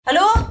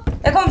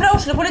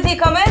Oslo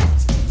politikammer.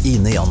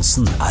 Ine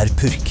Jansen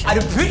purk.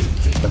 Du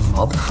purk? The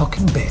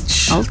motherfucking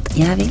bitch. Alt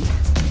jeg vil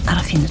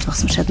å finne ut hva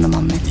som skjedde med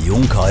mannen min.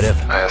 Jon Carew.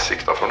 Jeg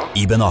sikta for noe?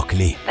 Iben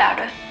Akeli. Det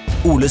du.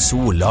 Ole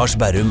So, Lars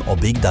Berrum og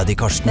Big Daddy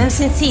Karsten. Hvem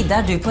sin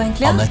side du på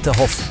egentlig? Annette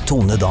Hoff,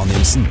 Tone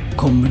Danielsen.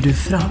 Kommer du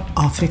fra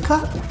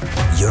Afrika?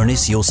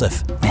 Jørnis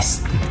Josef.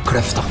 Nesten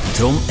kløfta.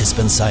 Trond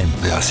Espen Seim.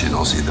 Det er synd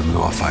å si det, men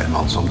det var feil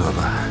mann som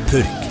døde.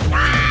 Purk.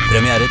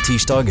 Premiere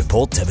tirsdag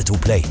på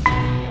TV2 Play.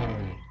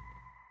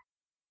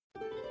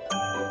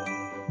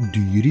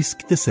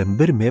 Dyrisk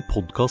desember med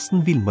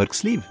podcasten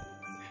Villmarksliv.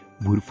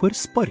 Hvorfor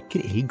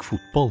sparker elg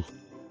fotball?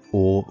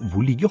 Og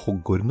hvor ligger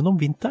hoggormen om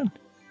vinteren?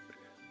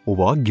 Og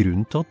hva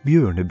grunnen til at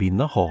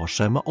bjørnebinna har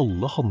seg med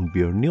alle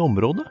hannbjørnene i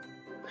området?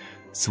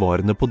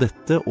 Svarene på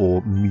dette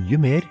og mye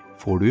mer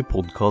får du i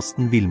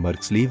podcasten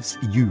Villmarkslivs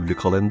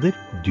julekalender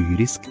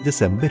Dyrisk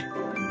desember,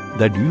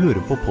 der du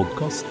hører på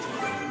podcast.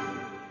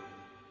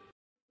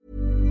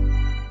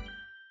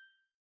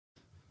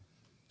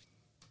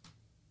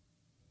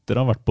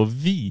 Dere har vært på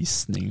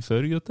visning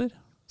før, gutter.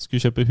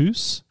 Skulle kjøpe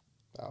hus.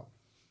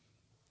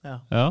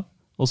 Ja.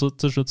 Og så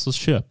til slutt så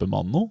kjøper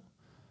man noe.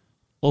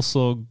 Og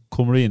så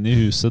kommer du inn i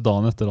huset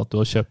dagen etter at du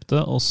har kjøpt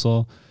det, og så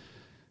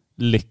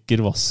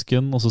lekker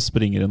vasken, og så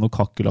springer det noen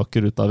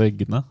kakkelakker ut av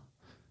veggene.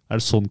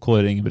 Det sånn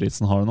Kåre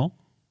Ingebrigtsen har det nå?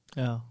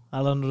 Ja,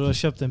 eller når du har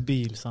kjøpt en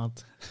bil,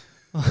 sant?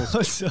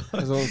 Og så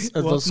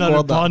åpner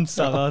du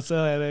panseret,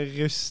 så det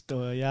rust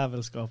og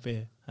jævelskap i.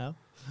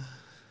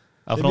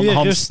 Ja, for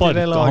han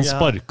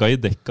sparka i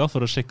dekka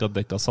for å sjekke at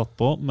dekka satt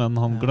på, men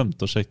han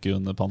glemte å sjekke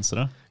under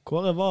panseret.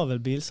 Kåre var vel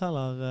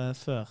bilselger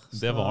før,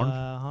 det var han.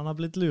 Han har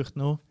blitt lurt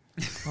nå.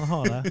 Han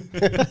har det.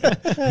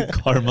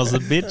 Karma's a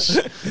bitch.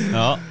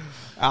 Ja,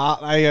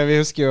 nei, vi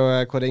husker jo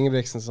Kåre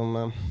Ingebrigtsen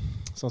som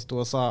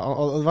stod og sa,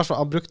 og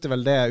han brukte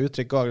vel det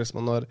uttrykket også,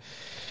 liksom, når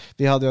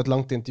vi hadde jo et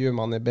langt intervju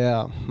med han i BA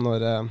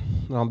når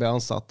han ble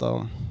ansatt,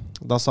 og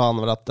da sa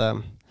han vel at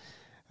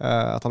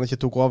han ikke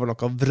tok over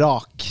noe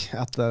vrak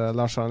etter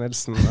Lars Arne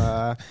Nilsen.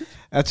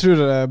 Jeg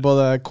tror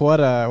både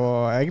Kåre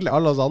og egentlig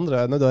alle oss andre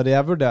er nødt til å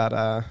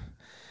revurdere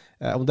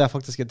om det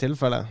faktisk er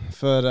tilfellet,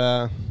 for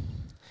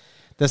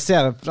det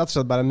ser rett og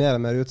slett bare mer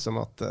og mer ut som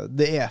at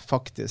det er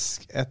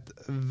faktisk et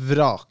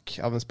vrak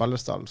av en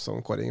spillerstall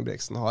som Kåre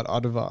Ingebrigtsen har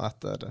arvet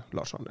etter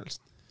Lars Arne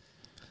Nilsen.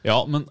 Ja,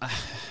 men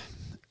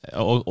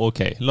ok,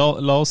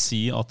 la oss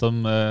si at de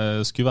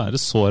skulle være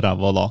så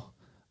ræva da.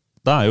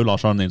 Det er jo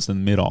Lars Arne Nilsen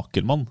en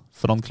mirakelmann,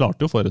 for han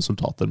klarte jo å få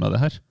resultater med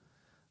det her.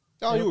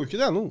 Ja, han gjorde ikke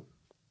det nå.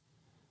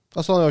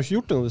 Altså, han har jo ikke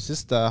gjort det nå det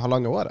siste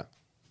halvandet året.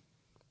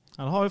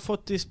 Han har jo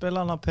fått de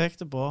spillerne han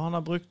pekte på. Han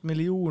har brukt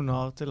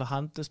millioner til å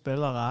hente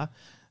spillere.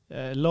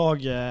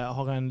 Laget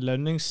har en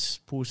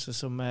lønningspose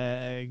som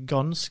er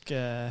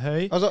ganske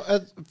høy. Altså,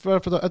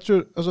 jeg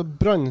tror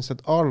Brann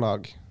sitt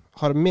A-lag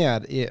har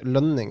mer i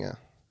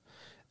lønninger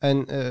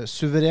enn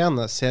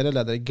suverene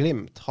serieleder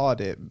Glimt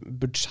har i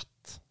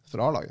budsjett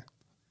for A-laget.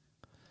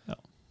 Ja.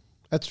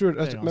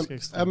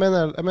 Jeg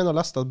mener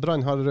leste at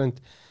Brann har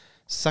rundt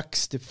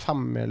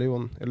 65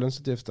 millioner i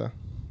lønnsutgifter.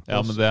 Ja,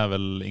 men det er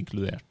vel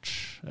inkludert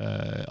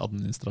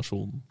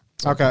administrasjonen.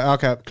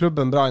 Ok,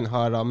 klubben Brann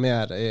har da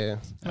mer i...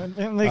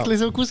 Men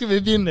liksom, hvor skal vi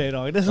begynne i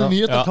dag? Det er så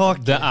mye å ta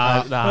tak i. Det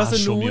er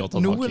så mye å ta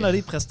tak i. Noen av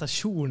de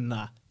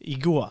prestasjonene i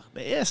går,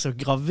 det er så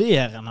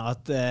graverende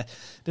at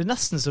det er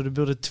nesten så du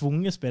burde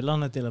tvunge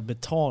spillerne til å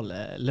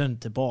betale lønn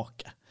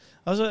tilbake.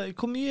 Altså,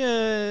 hvor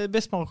mye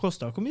Bismar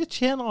koster? Hvor mye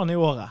tjener han i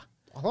året?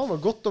 Han har vel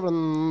gått over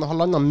en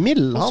halvannen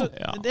mill, han.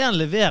 Det han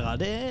leverer,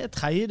 det er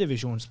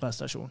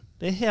tredjedivisjonsprestasjon.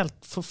 Det er helt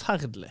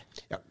forferdelig.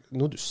 Ja,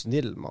 nå er du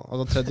snill, mann.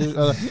 Altså,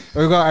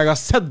 jeg har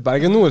sett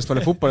Bergen Nord spille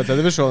fotball i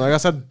tredjedivisjon. Jeg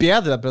har sett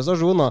bedre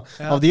prestasjoner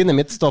av dine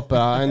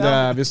midtstoppere enn det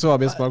vi så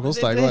av Bismar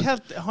Kosta i går.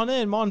 Han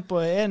er en mann på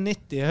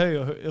 1,90 høy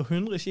og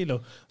 100 kilo.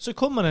 Så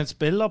kommer det en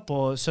spiller på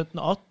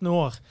 17-18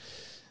 år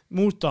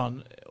mot han,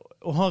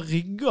 og han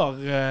rygger...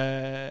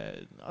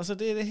 altså,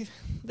 det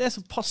er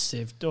så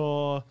passivt,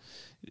 og...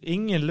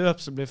 Ingen løp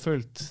som blir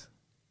fulgt.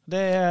 Det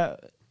er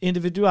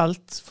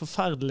individuelt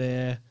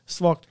forferdelig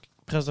svagt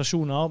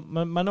prestasjoner,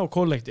 men også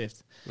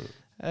kollektivt.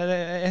 Jeg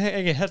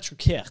er helt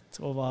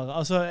sjokkert over...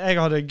 Altså, jeg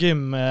hadde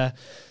gym med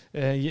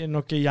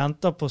noen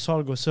jenter på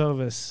salg og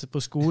service på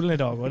skolen i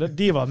dag, og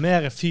de var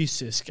mer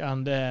fysisk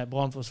enn det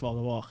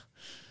brannforsvaret var.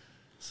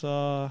 Så...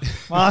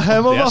 Nei,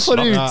 jeg må bare få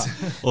det ut.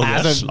 Og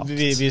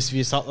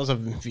vi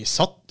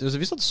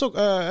satt så...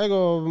 Jeg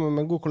og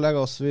min gode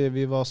kollega,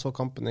 vi var så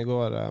kampen i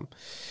går...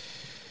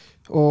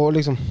 Og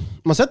liksom,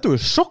 man setter jo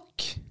i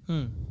sjokk.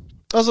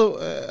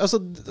 Altså,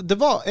 det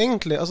var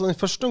egentlig, altså den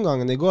første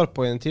omgangen i går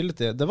på en tidlig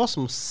tid, det var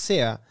som å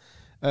se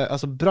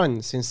Brann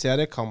sin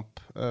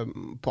seriekamp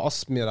på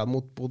Aspmyra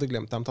mot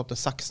Bodø-Glimt, de tappte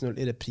 6-0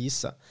 i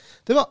reprise.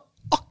 Det var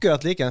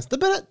akkurat likens.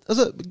 Det bare,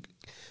 altså,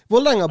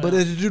 Vålerenga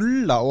bare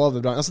rullet over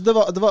Brann. Altså, det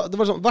var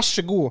sånn, vær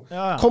så god,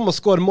 kom og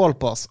skår mål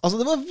på oss.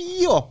 Altså, det var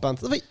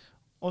vidåpent. Det var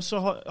Og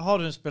så har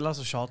du en spiller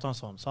som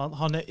Kjartansson.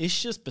 Han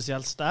ikke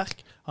spesielt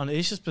sterk, han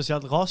ikke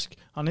spesielt rask,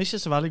 han ikke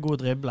så veldig god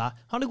å drible.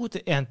 Han god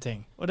til én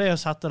ting, og det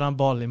å sette den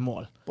ballen i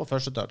mål. På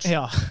første touch.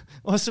 Ja,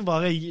 og så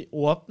bare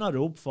åpner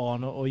du opp for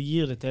han og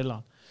gir det til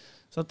han.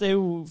 Så det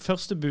jo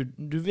første bud.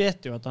 Du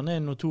vet jo at han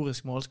en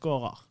notorisk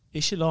målskårer.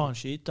 Ikke la han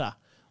skyte.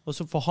 Og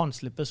så får han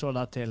slippe så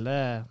der til.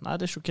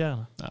 Det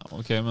sjokkerende. Ja,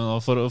 ok, men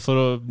for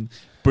å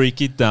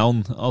break it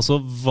down, altså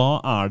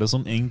hva det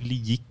som egentlig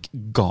gikk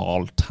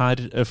galt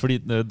her? Fordi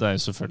det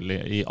jo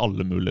selvfølgelig i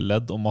alle mulige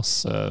ledd og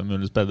masse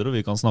mulige spillere, og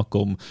vi kan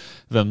snakke om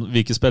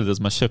hvilke spillere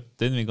som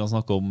kjøpt inn, vi kan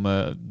snakke om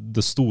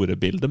det store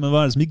bildet, men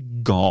hva det som gikk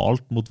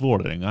galt mot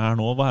Vålerenga her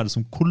nå? Hva det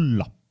som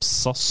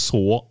kollapsa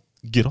så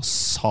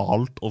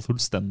grassalt og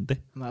fullstendig?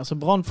 Nei, altså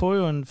Brann får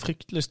jo en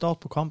fryktelig start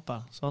på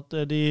kampen. Så at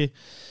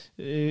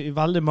i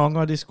veldig mange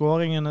av de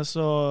skåringene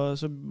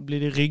så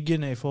blir de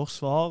ryggende i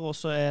forsvar, og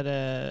så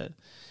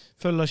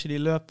følger ikke de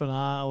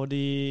løpene, og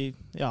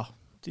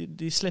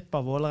de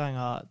slipper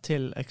Vålerenga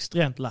til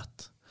ekstremt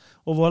lett.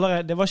 Og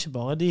Vålerenga, det var ikke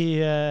bare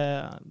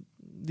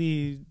de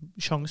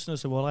sjansene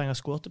som Vålerenga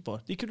skårte på.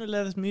 De kunne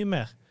ledet mye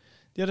mer.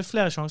 De hadde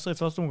flere sjanser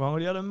i første omgang,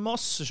 og de hadde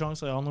masse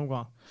sjanser i andre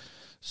omgang.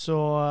 Så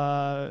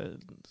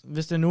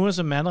hvis det noen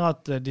som mener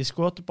at de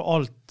skårte på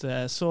alt,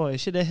 så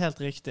ikke det helt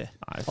riktig.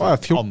 Nei,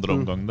 for andre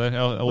omgang der.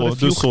 Ja, og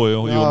du så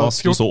jo,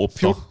 Jonas, du så opp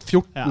da.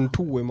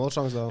 14-2 i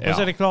målsjanser. Og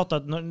så det klart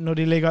at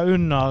når de ligger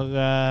under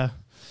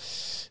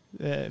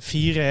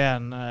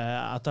 4-1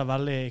 etter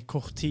veldig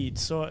kort tid,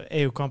 så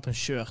jo kampen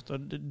kjørt.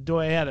 Og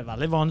da det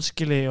veldig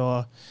vanskelig å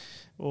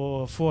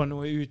få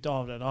noe ut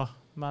av det da.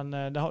 Men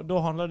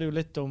da handler det jo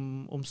litt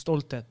om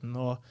stoltheten,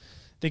 og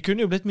det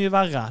kunne jo blitt mye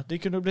verre. Det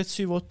kunne jo blitt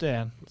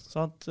 7-8-1.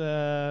 Sant?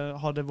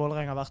 Hadde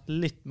Vålerenga vært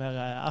litt mer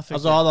effektiv.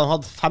 Altså hadde han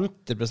hatt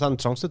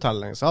 50%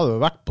 sjansetelling, så hadde det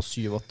jo vært på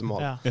 7-8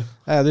 mål. Ja.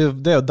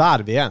 Det jo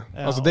der vi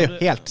altså det jo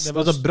helt...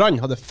 Altså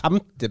Brann hadde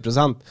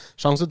 50%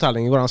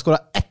 sjansetelling i går. Han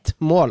skåret 1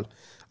 mål.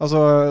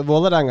 Altså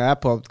Vålerenga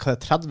på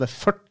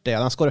 30-40,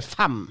 og han skårer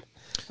 5.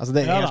 Altså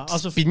det helt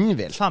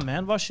spinnvilt.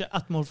 5-1 var ikke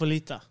 1 mål for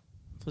lite,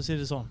 for å si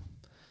det sånn.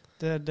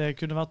 Det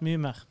kunne vært mye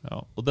mer.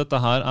 Ja, og dette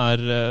her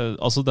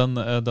altså den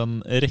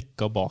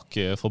rekka bak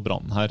for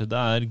Brann her.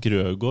 Det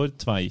Grøgaard,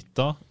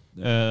 Tveita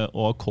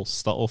og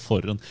Acosta og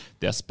Forren.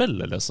 Det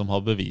spillere som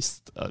har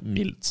bevist,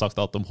 mildt sagt,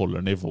 at de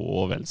holder nivå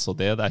og vel så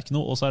det. Det ikke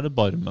noe. Og så det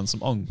Barmen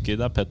som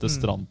anker. Det Petter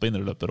Strand på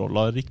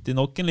indreløperrolla. Riktig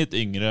nok en litt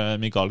yngre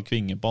Mikael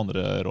Kvinge på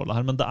andre rolla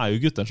her. Men det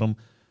jo gutter som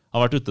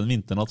har vært ute en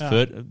vinternatt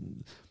før.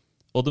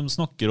 Og de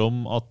snakker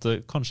om at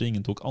kanskje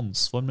ingen tok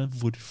ansvar, men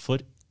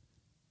hvorfor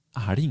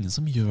det ingen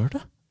som gjør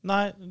det?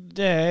 Nei,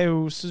 det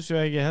jo, synes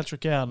jeg helt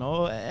sjokkerende.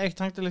 Og jeg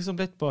tenkte liksom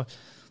litt på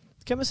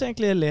hvem som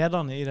egentlig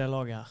lederne i det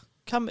laget her?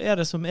 Hvem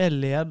det som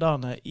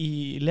lederne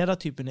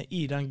ledertypene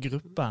i den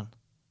gruppen?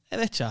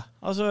 Jeg vet ikke.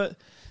 Altså,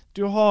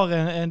 du har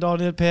en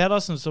Daniel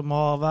Pedersen som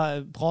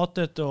har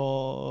pratet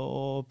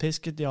og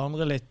pisket de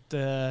andre litt.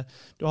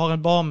 Du har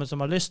en Barmen som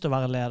har lyst til å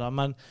være leder,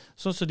 men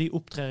sånn som de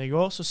opptrer i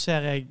går, så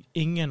ser jeg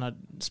ingen av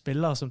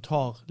spillere som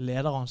tar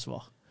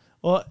lederansvar.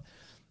 Og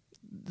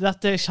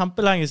dette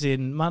kjempelenge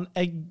siden, men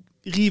jeg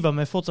river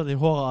meg fortsatt i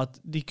håret at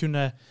de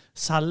kunne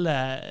selge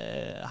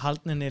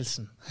Heltene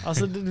Nilsen.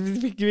 Altså,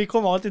 vi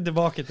kommer alltid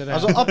tilbake til det.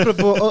 Altså,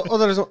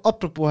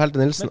 apropos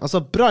Heltene Nilsen,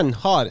 altså Brann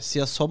har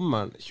siden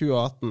sommeren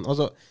 2018,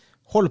 altså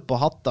hold på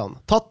hattene,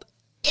 tatt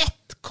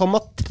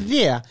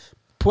 1,3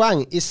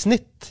 poeng i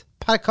snitt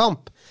per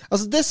kamp.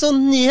 Altså, det så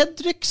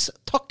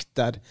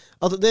nedrykkstakter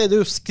at det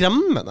jo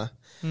skremmende.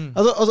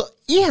 Altså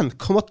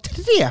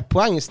 1,3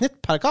 poeng i snitt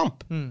per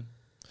kamp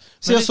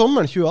siden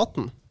sommeren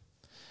 2018.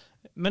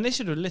 Men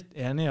ikke du litt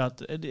enig i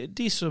at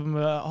de som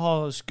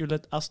har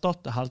skullet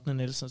erstatte Heltene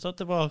Nilsen, så at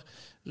det var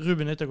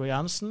Ruben Yttergård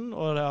Jensen,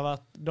 og det har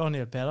vært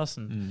Daniel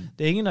Pedersen.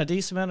 Det ingen av de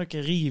som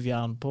noe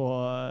rivjern på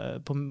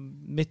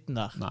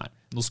midten der. Nei,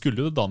 nå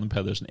skulle jo Daniel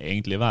Pedersen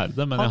egentlig være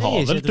det, men jeg har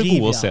vel til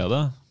gode å se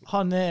det.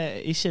 Han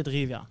ikke et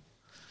rivjern.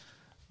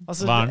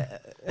 Altså,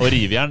 og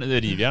rivjern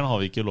har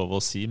vi ikke lov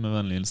å si med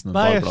vennlig hilsen en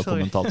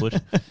Dagbladet-kommentator.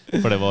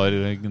 For det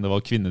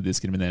var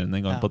kvinnediskriminerende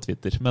en gang på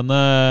Twitter. Men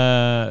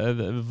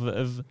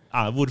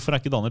hvorfor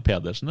ikke Daniel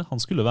Pedersen det? Han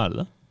skulle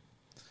være det.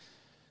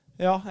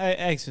 Ja,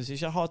 jeg synes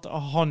ikke at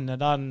han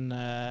den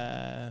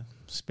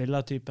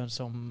spillertypen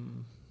som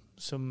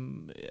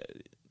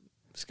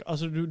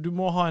altså du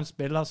må ha en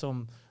spiller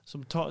som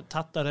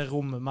tetter det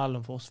rommet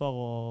mellom forsvar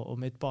og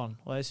midtbanen.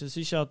 Og jeg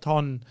synes ikke at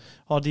han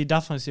har de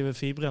defensive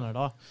fibrene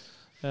da.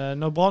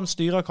 Når Brann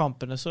styrer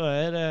kampene, så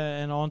det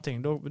en annen ting.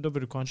 Da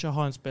bør du kanskje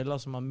ha en spiller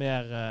som har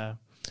mer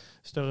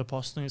større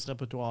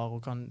passningsrepertoar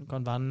og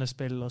kan vende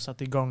spill og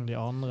sette i gang de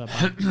andre.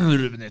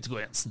 Ruben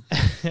Yttergård Jensen.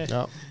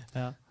 Ja.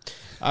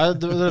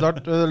 Det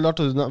rart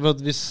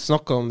at vi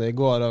snakket om det i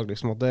går,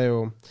 liksom, at det jo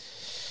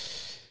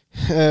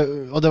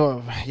og det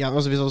var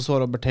altså hvis jeg så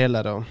Robert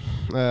Taylor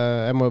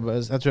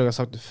jeg tror jeg har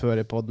sagt det før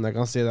i podden, jeg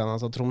kan si det,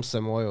 altså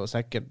Tromsø må jo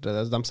sikkert,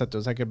 de setter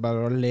jo sikkert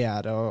bare og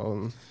ler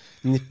og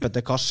nippet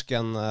til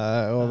karsken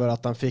over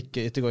at de fikk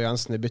Yttergård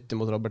Jensen i bytte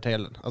mot Robert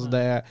Taylor. Altså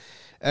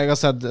Jeg har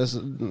sett,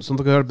 som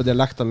dere hører på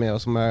dialekten min,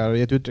 og som jeg har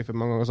gitt uttrykk for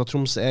mange ganger, så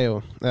Tromsø er jo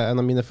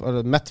en av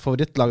mitt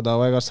favorittlag da,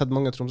 og jeg har sett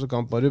mange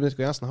Tromsø-kamper. Ruben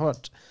Nygaard Jensen har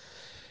vært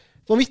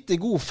vanvittig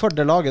god for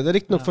det laget. Det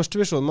riktig nok første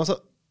divisjon, men altså,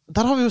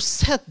 der har vi jo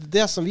sett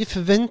det som vi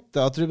forventet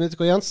at Ruben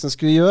Nygaard Jensen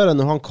skulle gjøre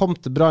når han kom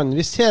til Brann.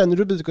 Vi ser en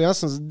Ruben Nygaard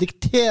Jensen som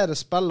dikterer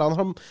spillet. Han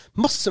har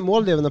masse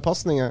målgivende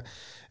passninger,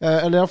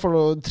 eller i hvert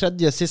fall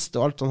tredje, siste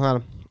og alt sånt her.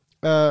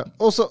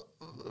 Og så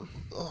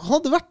han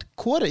hadde vært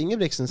Kåre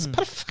Ingebrigtsens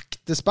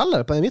perfekte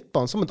spiller på en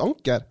midtbane som et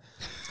anker.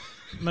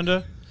 Men du,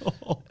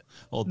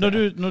 når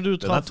du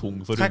den er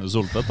tung for Rune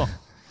Soltvedt da.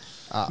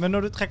 Ja. Men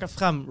når du trekker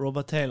frem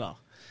Robert Taylor,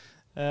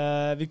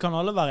 vi kan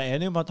alle være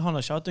enige om at han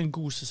har ikke hatt en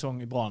god sesong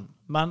i Brann,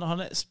 men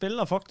han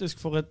spiller faktisk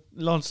for et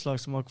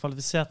landslag som har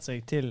kvalifisert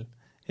seg til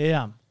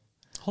EM.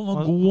 Han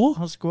var god også.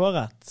 Han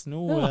skåret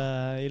nå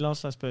i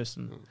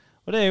landslagspausen.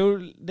 Og det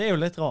er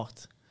jo litt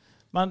rart.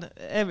 Men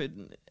jeg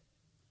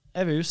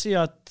vil jo si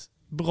at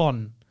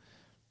Brann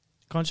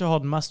kanskje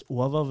har den mest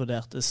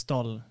overvurderte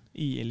stallen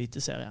i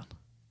Eliteserien.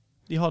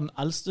 De har den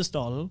eldste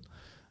stallen.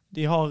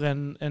 De har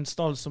en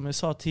stall, som jeg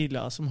sa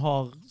tidligere, som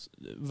har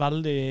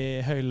veldig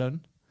høy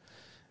lønn.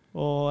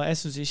 Og jeg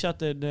synes ikke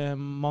at det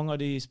er mange av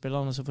de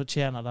spillerne som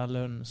fortjener den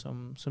lønnen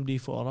som de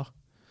får da.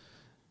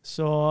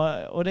 Så,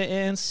 og det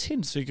er en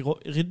sinnssyk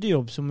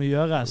ryddejobb som må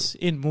gjøres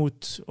inn mot,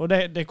 og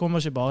det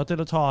kommer ikke bare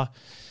til å ta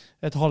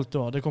et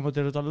halvt år, det kommer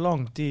til å ta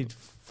lang tid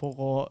for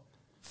å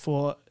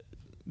få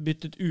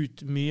byttet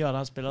ut mye av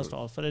den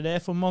spillerstallen, for det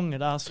er for mange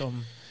der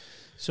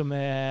som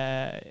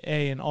er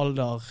i en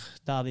alder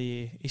der de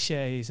ikke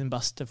er i sin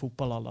beste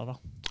fotballalder da.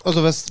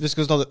 Altså hvis vi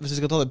skal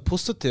ta det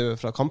positive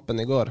fra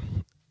kampen i går,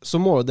 så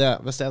må jo det,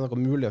 hvis det er noe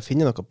mulig å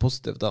finne noe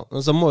positivt da,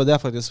 så må jo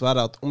det faktisk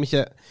være at om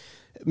ikke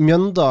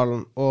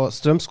Mjøndalen og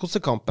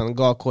Strømsgodsekampen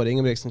ga Kåre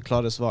Ingebrigtsen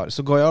klare svar,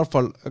 så ga i alle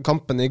fall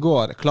kampen i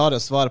går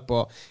klare svar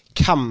på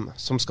hvem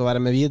som skal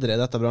være med videre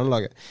i dette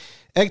brannlaget.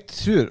 Jeg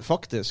tror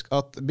faktisk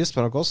at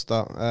Bismar Acosta,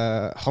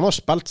 han har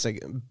spilt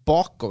seg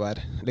bakover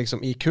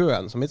liksom, i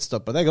køen som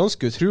midtstopper. Det er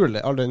ganske utrolig,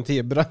 all den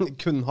tid Brann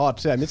kun har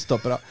 3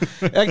 midtstoppere.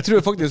 Jeg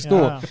tror faktisk nå,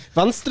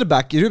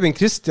 venstreback Ruben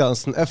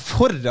Kristiansen er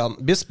foran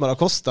Bismar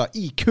Acosta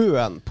i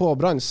køen på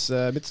Branns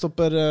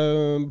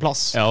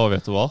midtstopperplass. Ja, og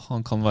vet du hva?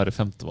 Han kan være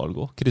femtevalg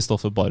også.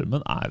 Kristoffer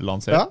Barmen er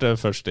lansert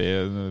først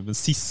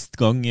sist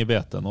gang i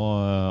BT nå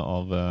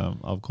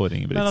av Kåre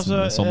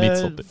Ingebrigtsen som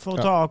midtstopper. For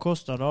å ta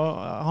Acosta da,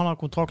 han har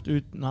kontrakt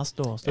ut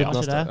neste år,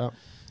 ikke det?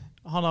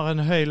 Han har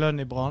en høy lønn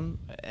i Brann.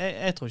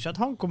 Jeg tror ikke at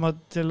han kommer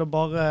til å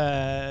bare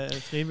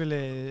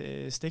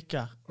frivillig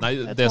stikke. Nei,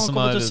 jeg tror han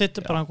kommer til å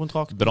sitte på den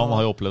kontrakten. Brann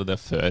har jo opplevd det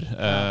før.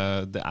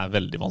 Det er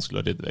veldig vanskelig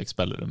å rydde vekk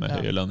spillere med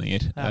høye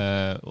lønninger.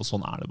 Og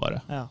sånn er det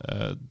bare.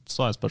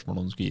 Så er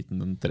spørsmålet om du skulle gitt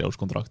den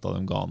 3-årskontrakt av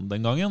dem ga han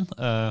den gangen.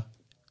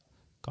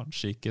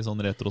 Kanskje ikke sånn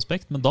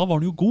retrospekt, men da var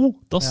han jo god.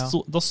 Da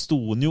sto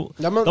han jo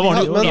da var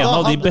han jo en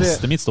av de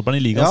beste midtstopperne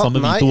i ligaen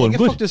sammen med Vito Ormgård.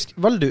 Jeg er faktisk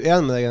veldig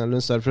uenig med deg,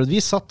 Lundstad, for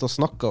vi satt og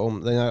snakket om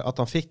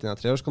at han fikk denne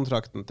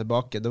 3-årskontrakten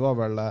tilbake. Det var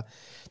vel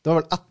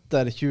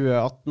etter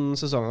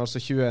 2018-sesongen, altså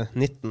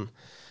 2019.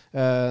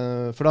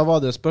 For da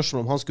var det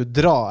spørsmål om han skulle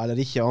dra eller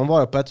ikke, og han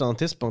var jo på et eller annet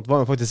tidspunkt var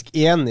han faktisk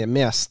enig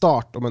med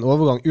Start om en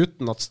overgang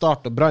uten at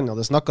Start og Brann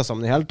hadde snakket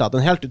sammen i hele tatt.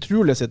 En helt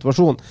utrolig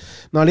situasjon,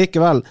 men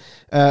allikevel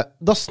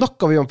da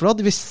snakket vi om, for da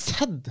hadde vi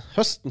sett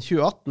høsten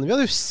 2018, vi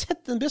hadde jo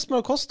sett en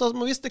Bismar Acosta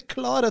som viste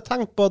klare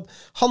tegn på at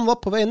han var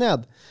på vei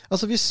ned.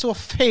 Altså vi så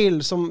feil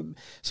som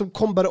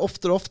kom bare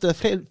oftere og oftere,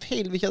 feil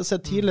vi ikke hadde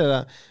sett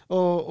tidligere,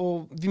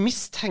 og vi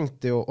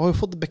mistenkte jo, og har jo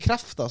fått det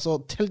bekreftet, så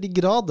til de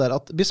grader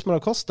at Bismar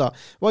Acosta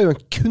var jo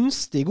en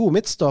kunstig god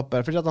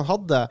midtstopper, fordi at han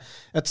hadde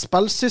et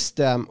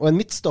spillsystem og en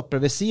midtstopper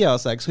ved siden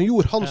av seg, som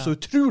gjorde han så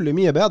utrolig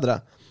mye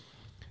bedre.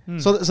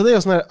 Så det er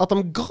jo sånn her, at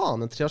de ga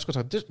han en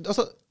 3-årskontrakt,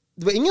 altså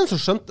det var ingen som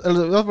skjønte,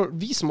 eller i hvert fall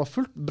vi som har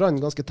fulgt Brann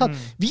ganske tett,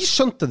 vi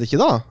skjønte det ikke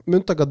da,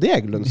 med unntak av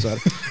deg,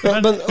 Lundsør.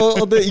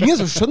 og det er ingen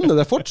som skjønner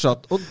det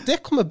fortsatt, og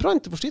det kommer Brann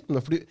til å få slite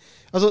med, fordi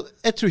altså,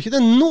 jeg tror ikke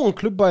det er noen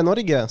klubber i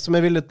Norge som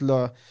er villige til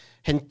å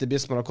hente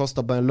Bismar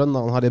Acosta på den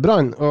lønna han har i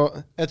Brann, og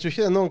jeg tror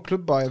ikke det er noen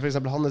klubber i for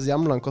eksempel hans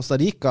hjemland Costa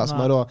Rica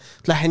som har råd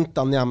til å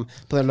hente han hjem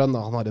på den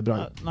lønna han har i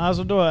Brann. Nei,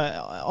 altså da,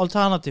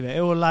 alternativet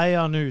er å leie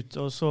han ut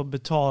og så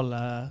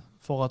betale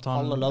for at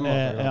han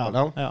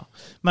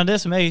Men det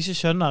som jeg ikke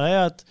skjønner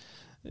er at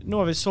nå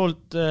har vi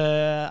solgt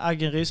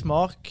Eggen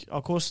Rismark.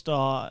 Acosta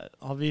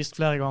har vist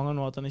flere ganger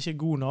nå at han ikke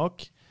er god nok.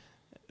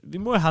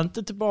 Vi må jo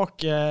hente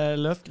tilbake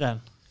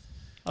Løfgren.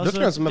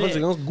 Løfgren som er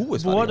faktisk ganske god i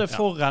Sverige. Både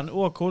Forren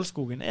og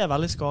Kolskogen er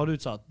veldig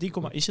skadeutsatt. De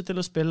kommer ikke til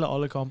å spille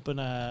alle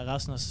kampene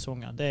resten av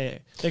sesongen.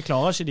 Det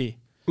klarer ikke de.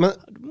 Men,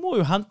 du må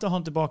jo hente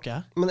han tilbake.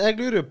 Men jeg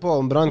lurer jo på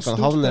om Brann kan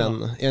havne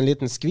i en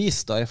liten skvis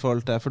da, i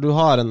forhold til, for du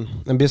har en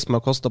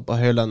Bismar Acosta på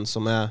høylønn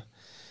som har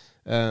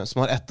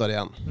 1 år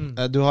igjen.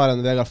 Du har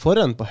en Vegard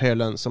Forren på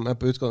høylønn som er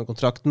på utgående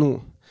kontrakt nå.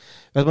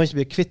 Hvis man ikke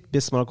blir kvitt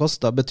Bismar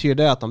Acosta, betyr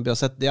det at han blir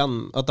sett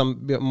igjen, at han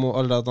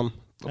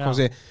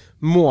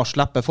må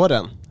slippe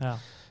Forren.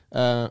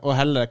 Og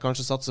heller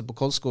kanskje satse på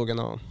Kolskogen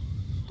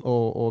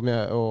og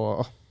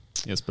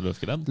Jesper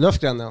Løfgren.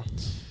 Løfgren, ja.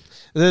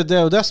 Det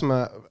jo det som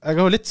jeg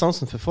har jo litt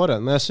sansen for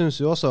forhånd, men jeg synes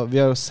jo også, vi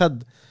har jo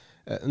sett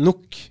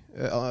nok,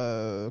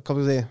 hva skal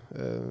vi si,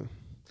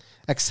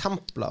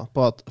 eksempler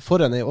på at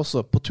forhånd jo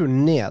også på tur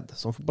ned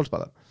som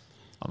fotballspiller.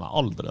 Han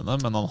aldrende,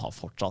 men han har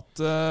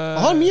fortsatt...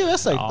 Han har mye ved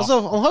seg. Ja. Altså,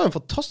 han har jo en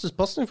fantastisk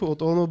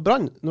passningsfot, og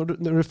når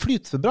det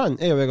flyter for Brann,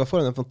 jo Vegard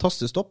Forhen en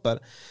fantastisk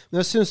stopper.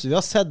 Men jeg synes vi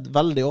har sett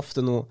veldig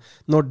ofte nå,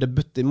 når det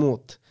butter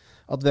imot,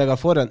 at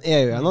Vegard Forhen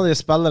jo en av de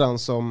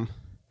spillerne som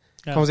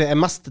kan man si,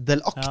 mest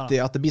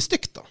delaktig at det blir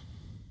stygt da.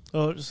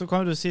 Og så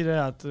kan du si det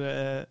at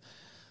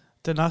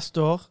til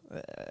neste år,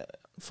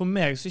 for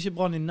meg så ikke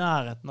Brann i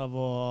nærheten av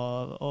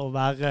å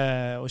være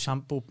og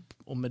kjempe opp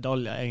om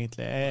medaljer,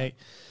 egentlig.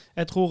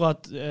 Jeg tror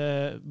at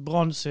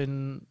Brann sin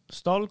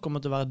stall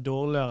kommer til å være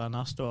dårligere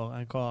neste år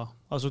enn hva,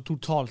 altså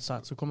totalt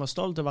sett, så kommer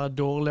stall til å være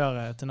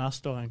dårligere til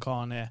neste år enn hva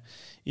han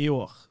i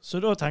år.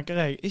 Så da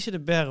tenker jeg, ikke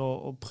det bedre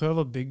å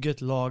prøve å bygge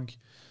et lag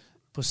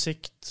på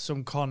sikt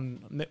som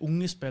kan, med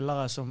unge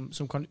spillere som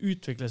kan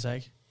utvikle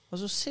seg.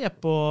 Altså se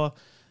på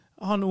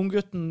han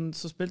unggutten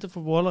som spilte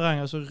for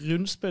Vålerenga, som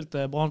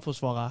rundspilte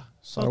Brannforsvaret.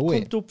 Så han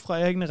kom opp fra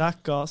egne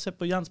rekker. Se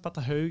på Jens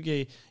Petter Hauge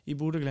i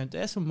Bodø/Glimt.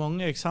 Det så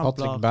mange eksempler.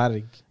 Patrick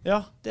Berg. Ja,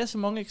 det så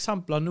mange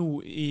eksempler nå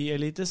i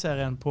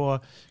Eliteserien på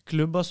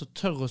klubber som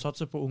tør å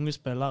satse på unge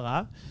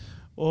spillere.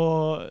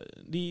 Og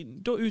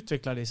da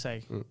utvikler de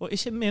seg. Og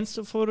ikke minst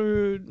så får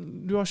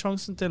du har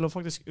sjansen til å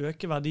faktisk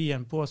øke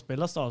verdien på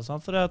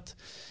spillerstallen, for at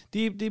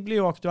de blir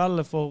jo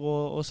aktuelle for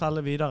å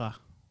selge videre.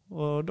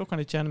 Og da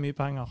kan de tjene mye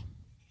penger.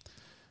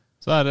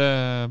 Så det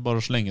bare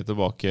å slenge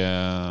tilbake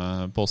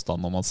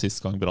påstanden om at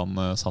sist gang Brann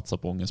satset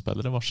på unge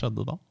spillere. Hva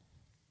skjedde da?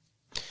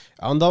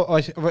 Ja, men da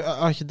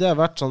har ikke det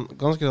vært sånn,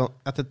 ganske sånn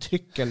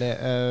ettertrykkelig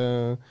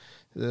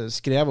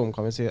skrevet om,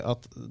 kan vi si,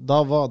 at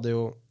da var det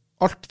jo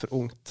alt for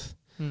ungt.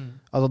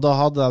 Altså da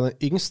hadde jeg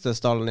den yngste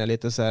stallen i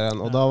Eliteserien,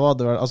 og da var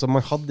det vel, altså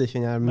man hadde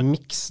ikke den her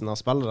miksen av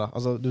spillere.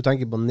 Altså du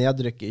tenker på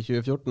nedrykk i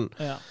 2014.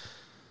 Ja.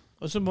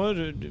 Og så må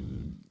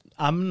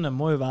emnene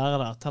må jo være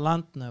der.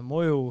 Talentene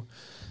må jo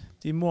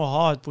de må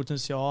ha et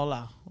potensiale,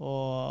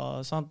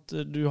 og sant,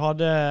 du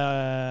hadde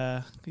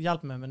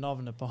hjelp meg med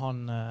navnet på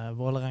han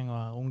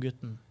Vålerenga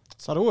unggutten.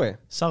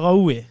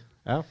 Sarawi.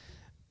 Ja.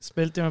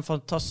 Spilte jo en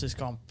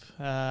fantastisk kamp.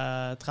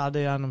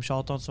 Tredje gjennom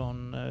Kjartansson.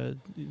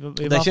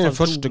 Det ikke den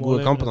første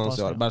gode kampen hans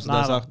i år, bare så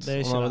det sagt.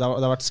 Det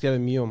har vært skrevet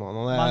mye om han.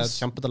 Han et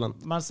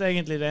kjempetalent. Mens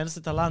egentlig det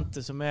eneste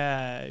talentet som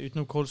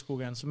utenom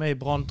Kolskogen, som i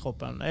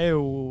Branntroppen,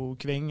 jo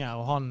Kvinge,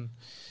 og han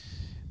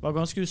var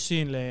ganske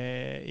usynlig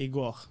i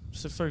går.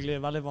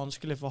 Selvfølgelig veldig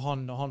vanskelig for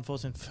han når han får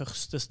sin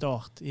første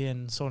start i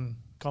en sånn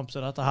kamp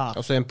som dette her.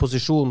 Altså i en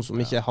posisjon som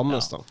ikke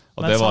hans da.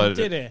 Men det var,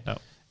 samtidig,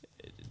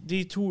 de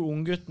to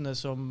ungguttene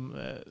som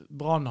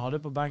Brann hadde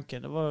på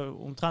benken, det var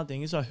omtrent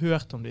ingen som har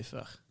hørt om de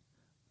før.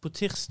 På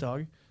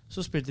tirsdag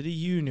så spilte de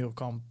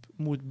juniorkamp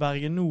mot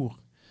Bergen Nord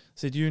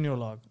sitt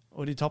juniorlag,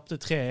 og de tappte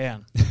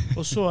 3-1.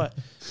 Og så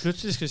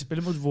plutselig skal de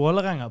spille mot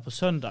Vålerenga på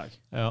søndag.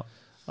 Ja.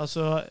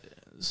 Altså...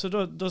 Så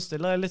da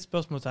stiller jeg litt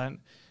spørsmålstegn.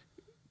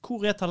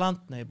 Hvor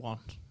talentene i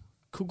Brann?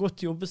 Hvor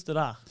godt jobbes det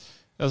der?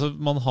 Altså,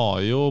 man har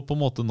jo på en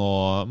måte nå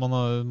man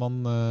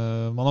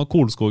har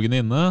Kolskogen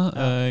inne,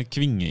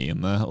 Kvinge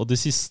inne, og de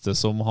siste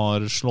som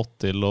har slått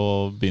til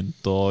og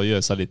begynt å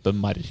gjøre seg litt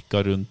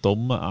bemerket rundt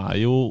om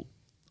jo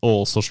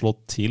og også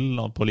slått til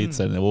på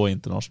eliteserienivå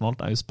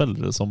internasjonalt, jo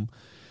spillere som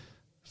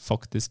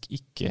faktisk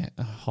ikke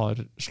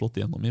har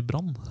slått gjennom i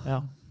Brann.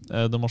 Ja.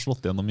 De har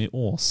slått gjennom i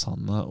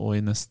Åsane og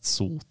i Nest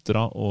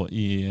Sotra og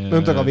i...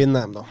 Unntak av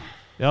Vindheim da.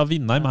 Ja,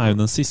 Vindheim jo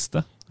den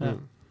siste. Ja.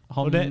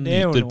 Han det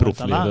nyter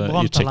profflivet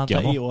i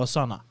Tsjekkia nå. I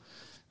Åsane.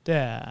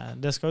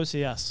 Det skal jo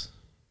sies.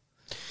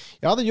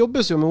 Ja, det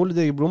jobbes jo med Ole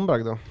Digge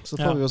Blomberg da. Så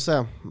får vi jo se.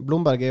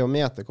 Blomberg jo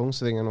med til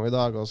Kongsvinger nå i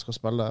dag og skal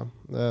spille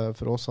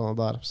for Åsane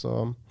der. Så.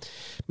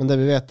 Men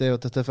det vi vet jo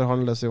at dette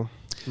forhandles jo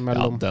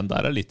mellom... Ja, den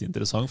der litt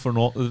interessant, for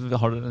nå,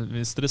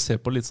 hvis dere ser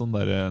på litt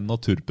sånne der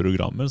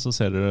naturprogrammer, så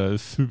ser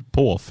dere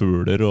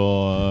påfugler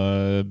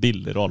og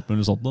bilder og alt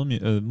mulig sånt.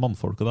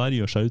 Mannfolka der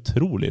gjør seg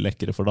utrolig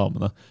lekkere for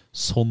damene.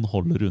 Sånn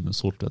holder Rune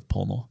Soltvedt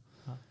på nå.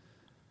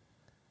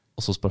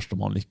 Og så spørs det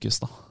om han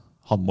lykkes da.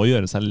 Han må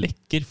gjøre seg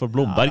lekker, for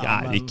Blomberg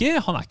han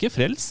ikke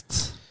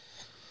frelst.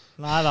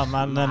 Neida,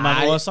 men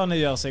Åsane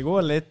gjør seg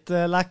også litt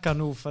lekker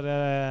nå, for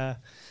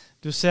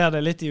du ser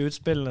det litt i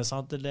utspillene,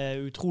 sant? Det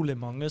utrolig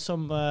mange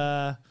som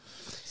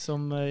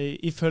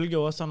ifølge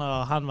Åsane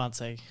har henvendt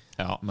seg.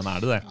 Ja, men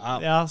det det?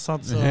 Ja,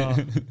 sant, så...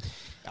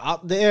 Ja,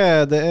 det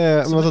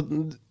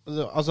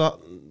altså,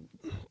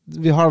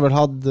 vi har vel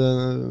hatt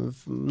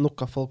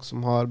noen folk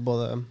som har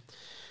både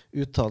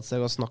uttalt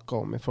seg og snakket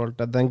om i forhold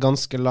til det en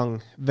ganske lang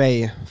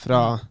vei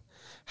fra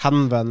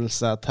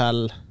henvendelse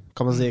til,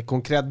 kan man si,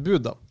 konkret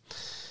bud da.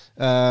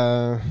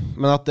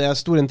 Men at det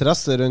stor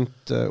interesse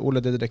rundt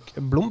Ole Didrik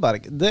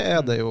Blomberg, det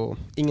det jo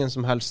ingen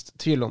som helst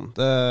tvil om.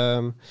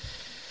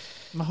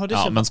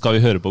 Men skal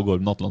vi høre på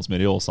Gorm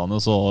Natlandsmyr i Åsane,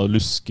 så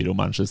lusker jo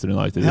Manchester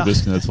United i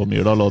Buskenes for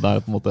Myrdal, og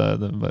det på en måte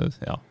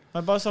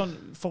Men bare sånn,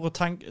 for å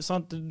tenke,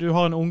 sant? Du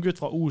har en unggutt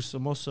fra Os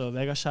som også,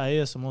 Vegard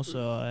Skeie, som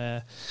også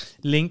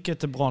linket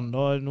til Brann.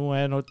 Nå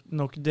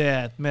nok det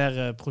et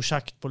mer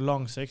prosjekt på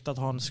lang sikt, at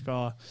han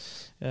skal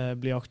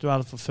bli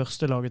aktuell for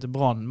førstelaget til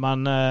Brann.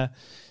 Men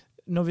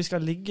når vi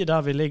skal ligge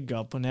der vi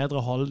ligger, på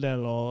nedre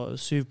halvdel og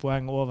 7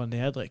 poeng over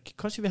nedrykk,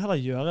 kanskje vi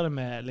heller gjøre det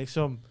med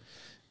liksom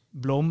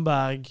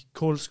Blomberg,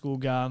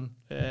 Kolskogen,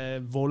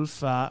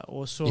 Wolfe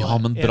og så... Ja,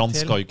 men Brann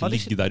skal jo ikke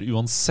ligge der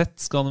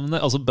uansett.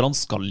 Brann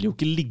skal jo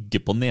ikke ligge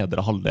på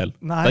nedre halvdel.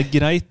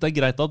 Det er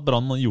greit at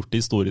Brann har gjort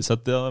det historisk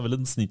sett. Det er vel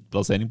en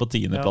snittplassering på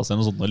 10. plass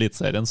eller noe sånt i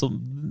Eliteserien, så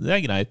det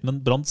er greit,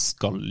 men Brann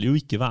skal jo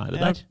ikke være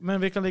der.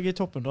 Men vi kan ligge i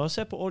toppen da.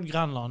 Se på Odd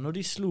Grenland. Når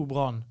de slo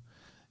Brann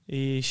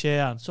i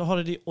Skien, så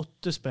hadde de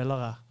 8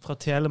 spillere fra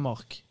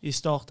Telemark i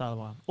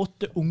startelveren.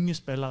 8 unge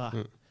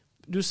spillere.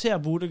 Du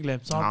ser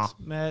Bodø-Glimt, sant?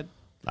 Med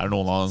det er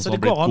noen av dem som har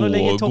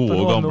blitt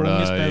gode gamle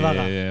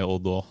i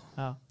Odd også.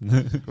 Ja.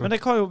 Men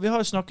vi har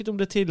jo snakket om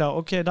det tidligere.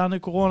 Ok, denne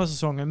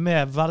koronasesongen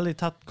med veldig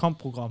tett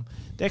kampprogram,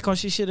 det er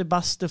kanskje ikke det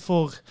beste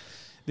for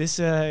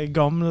disse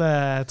gamle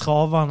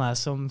traverne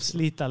som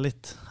sliter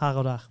litt her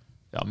og der.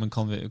 Ja, men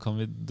kan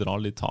vi dra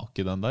litt tak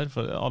i den der?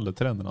 For alle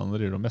trenerne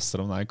driver og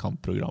mestrer om det i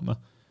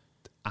kampprogrammet.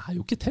 Det er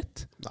jo ikke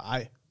tett.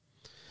 Nei.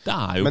 Det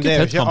er jo ikke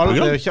tett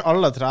kampprogram. Det er jo ikke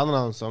alle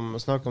trenerne som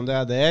snakker om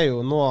det. Det er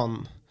jo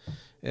noen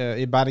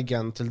i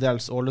Bergen, til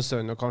dels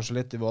Ålesund og kanskje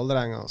litt i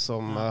Vålerenga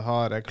som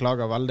har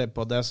klaget veldig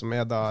på det som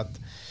er da et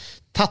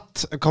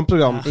tett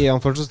kampprogram i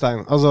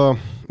anførselstegn. Altså,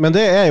 men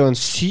det er jo en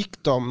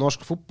sykdom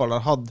norsk fotball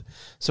har hatt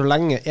så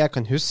lenge jeg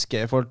kan huske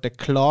i forhold til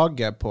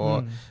klage på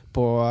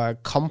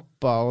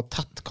kamper og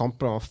tett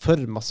kampprogram og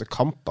for masse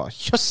kamper.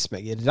 Kjøss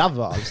meg i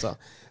ræva, altså.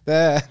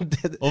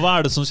 Og hva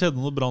er det som skjedde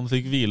når Brann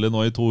fikk hvile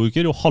nå i 2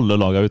 uker, og halve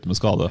laget er ute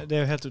med skade? Det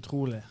er jo helt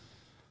utrolig.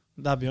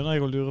 Der begynner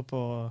jeg å lure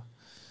på.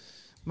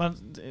 Men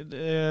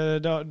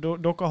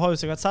dere har jo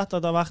sikkert sett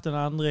at det har vært en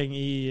endring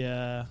i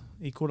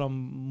hvordan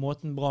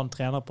måten Brann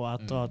trener på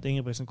etter at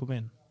Ingebrigtsen kom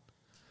inn.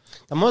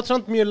 De har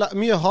trent de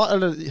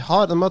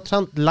har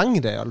trent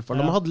lengre i alle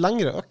fall. De har hatt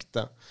lengre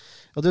økter.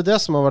 Og det er det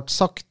som har vært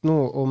sagt nå,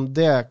 om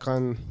det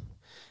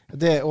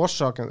er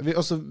årsaken.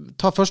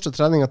 Ta første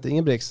treningen til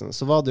Ingebrigtsen,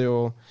 så var det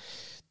jo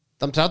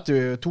de trente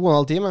jo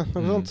 2,5 timer,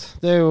 noe sånt.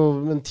 Det er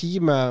jo en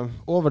time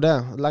over det,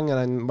 lenger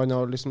enn man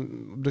har liksom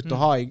brukt å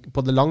ha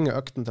på det lange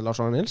økten til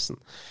Lars Arne Nilsen.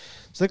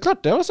 Så det er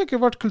klart, det har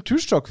sikkert vært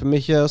kulturstokk for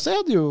mye, og så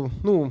er det jo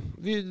nå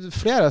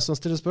flere som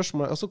stiller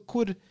spørsmål, altså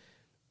hvor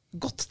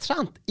godt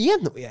trent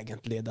er nå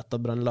egentlig dette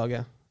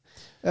brannlaget?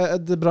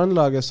 Det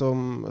brannlaget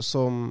som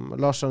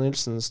Lars Arne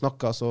Nilsen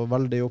snakket så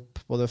veldig opp,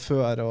 både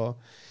før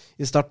og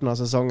i starten av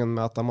sesongen,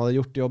 med at de hadde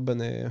gjort jobben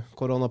i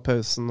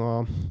koronapausen,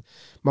 og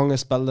mange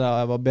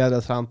spillere var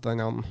bedre trent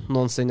enn han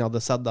noensinne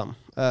hadde sett dem.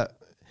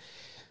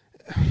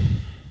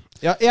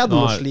 Ja, er det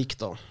noe slik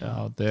da? Ja,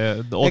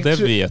 det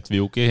vet vi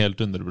jo ikke helt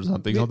 100%. Ikke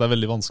sant? Det er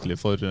veldig vanskelig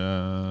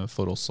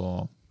for oss å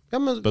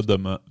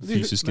bedømme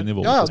fysiske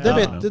nivåer. Ja,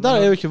 det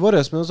der er jo ikke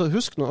våres, men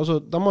husk nå,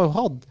 de har jo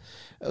hatt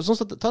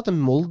sånn at ta til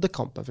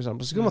Moldekampen for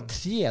eksempel, så kunne man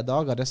 3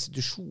 dager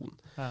restitusjon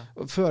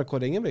før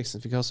Kåre Ingebrigtsen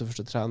fikk ha sin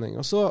første trening,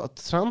 og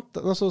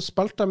så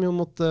spilte de jo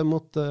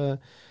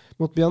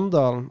mot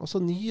Bjøndalen, og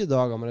så 9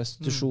 dager med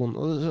restitusjon,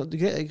 og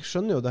jeg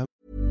skjønner jo det.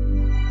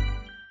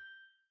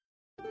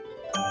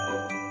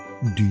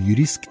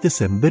 Dyrisk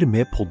desember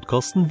med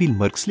podcasten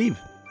Villmarksliv.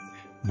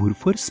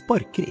 Hvorfor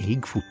sparker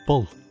elg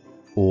fotball?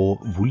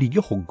 Og hvor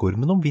ligger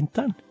hoggormen om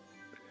vinteren?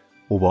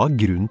 Og hva er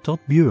grunnen til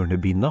at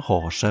bjørnebinna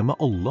har seg med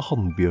alle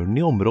hannbjørnene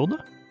i området?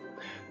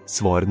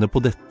 Svarene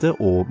på dette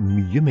og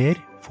mye mer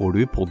får du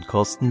i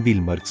podcasten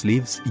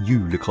Villmarkslivs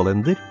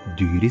julekalender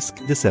Dyrisk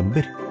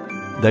desember,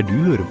 der du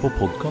hører på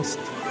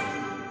podcast.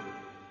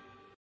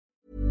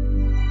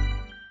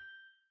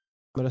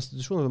 Med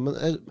restitusjoner, men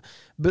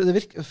det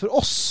virker, for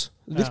oss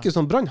det virker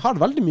som Brann har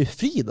veldig mye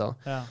fri da.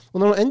 Og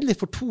når de endelig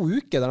får 2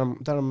 uker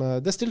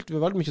det stilte vi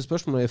veldig mye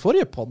spørsmål i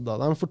forrige podd da,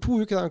 der de får 2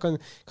 uker der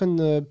de kan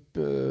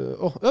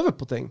øve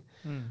på ting,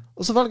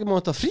 og så velger man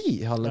å ta fri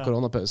i halve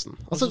koronapausen.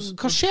 Altså,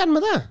 hva skjer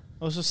med det?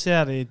 Og så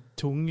ser de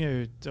tunge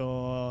ut,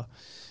 og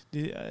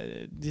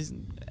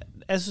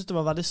jeg synes det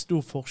var veldig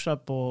stor forskjell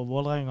på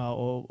Vålerenga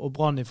og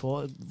Brann.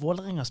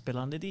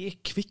 Vålerenga-spillerne, de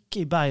er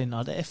kvikke i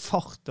beina, det er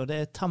fart og det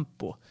er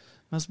tempo.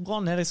 Mens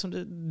Brann er liksom,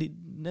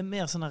 det er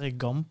mer sånne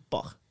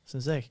gamper,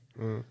 synes jeg.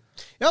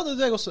 Ja, det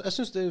er jeg også. Jeg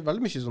synes det er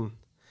veldig mye sånn,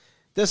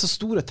 det er så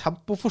store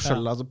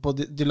tempoforskjeller altså på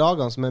de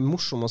lagene som er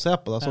morsomme å se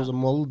på, sånn som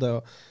Molde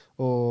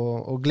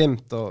og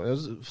Glimt,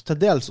 og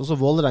til dels også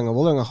Vålerenga.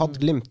 Vålerenga har hatt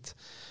Glimt.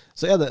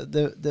 Så er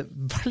det er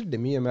veldig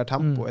mye mer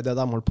tempo i det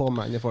de holder på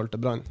med enn i forhold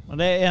til Brann.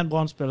 Og det er en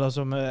Brann-spiller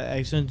som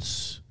jeg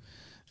synes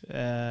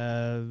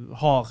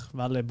har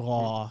veldig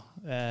bra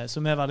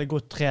som er veldig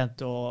godt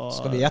trent og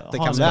skal vi gjette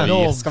hvem det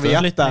er? Skal vi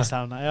gjette?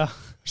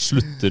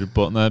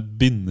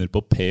 Begynner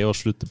på P og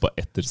slutter på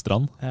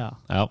Etterstrand. Ja.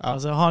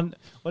 Altså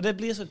og det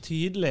blir så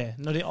tydelig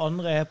når de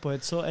andre er på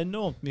et så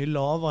enormt mye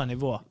lavere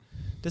nivå.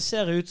 Det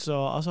ser ut så,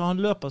 altså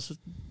han løper så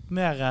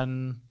mer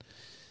enn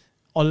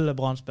alle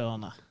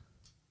Brann-spillerne.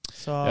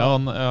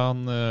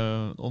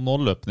 Og nå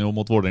løper han jo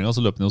mot Vålerenga,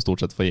 så løper han jo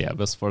stort sett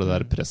forgjeves, for det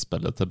der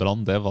presspillet til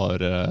Brann, det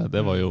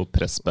var jo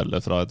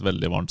presspillet fra et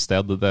veldig varmt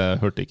sted. Det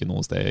hørte ikke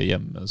noe sted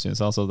hjemme, synes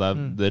jeg. Altså,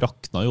 det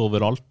rakna jo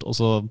overalt, og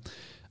så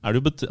det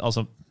jo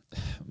altså,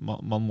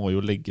 man må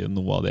jo legge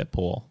noe av det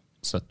på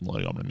 17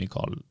 år gamle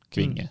Mikael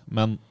Kvinge,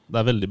 men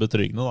det veldig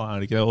betryggende da,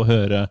 det ikke, å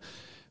høre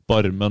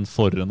Barmen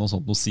foran og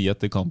sånt, og si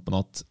etter kampen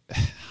at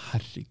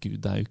herregud,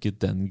 det jo ikke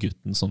den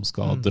gutten som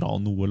skal dra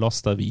noe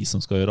last, det vi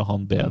som skal gjøre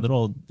han bedre,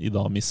 og I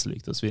dag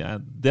mislyktes vi.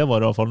 Det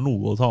var I hvert fall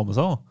noe å ta med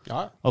seg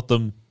da. At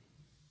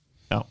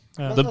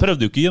de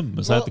prøvde jo ikke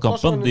gjemme seg etter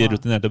kampen, de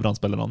rutinerte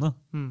Brann-spillerne.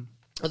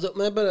 Altså,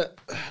 men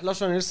Lars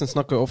Arne Nilsen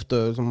snakker jo ofte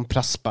om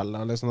presspill,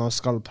 liksom, han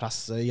skal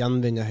presse,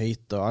 gjenvinne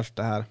høyt og alt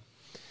det her.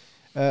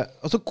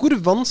 Altså, hvor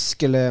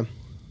vanskelig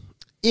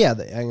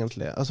det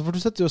egentlig? Altså, for du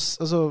setter jo,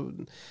 altså,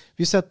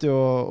 vi setter jo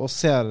og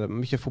ser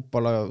mye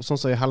fotball, sånn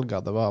som I helga,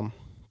 det var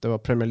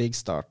Premier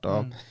League-start,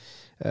 og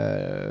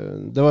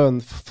det var jo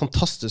en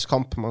fantastisk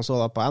kamp man så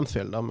da på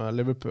Anfield da, med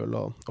Liverpool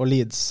og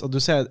Leeds, og du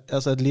ser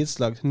altså, et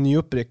Leeds-lag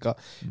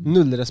nyopprykket,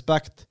 null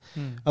respekt.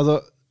 Altså,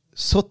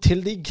 så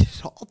til de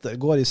grader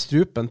går I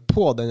strupen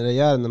på den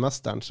regjerende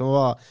mesteren, som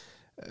var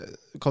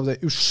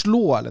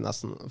uslåelig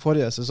nesten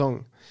forrige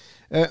sesong.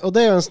 Og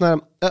det jo en sånn her,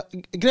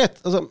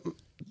 greit, altså,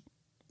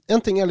 en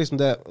ting liksom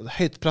det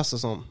høyt press og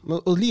sånn,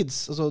 og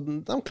Leeds, altså,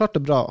 de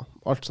klarte bra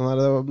alt sånn her,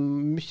 det var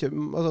mye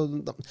altså,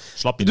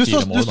 slapp inn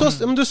 4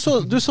 mål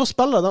du så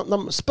spillere, de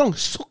sprang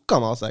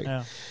sokkene av seg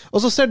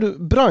og så ser du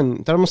Brann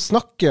der man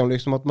snakker om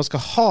liksom, at man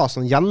skal ha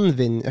sånn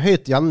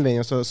høyt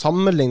gjenvinn og så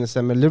sammenligne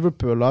seg med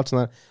Liverpool og alt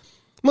sånn her,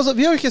 men altså,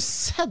 vi har jo ikke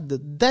sett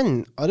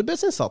den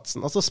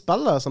arbeidsinnsatsen, altså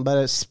spillere som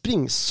bare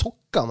springer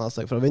sokkene av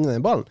seg for å vinne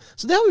den ballen,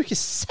 så det har vi jo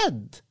ikke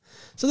sett,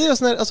 så det jo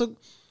sånn her, altså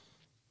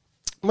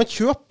man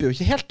kjøper jo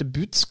ikke helt det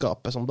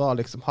budskapet som da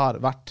liksom har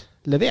vært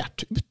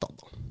levert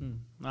utad.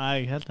 Nei,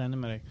 jeg helt enig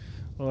med deg.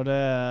 Og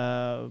det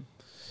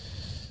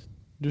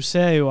du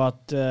ser jo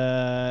at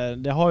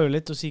det har jo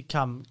litt å si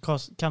hvem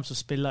som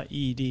spiller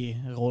I de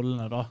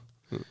rollene da.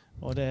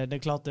 Og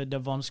det klart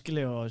det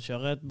vanskelig å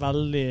kjøre et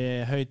veldig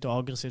høyt og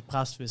aggressivt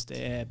press hvis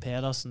det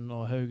Pedersen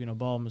og Haugen og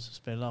Barmen som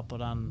spiller på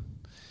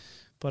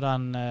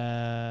den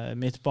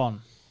midtbanen.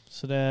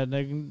 Så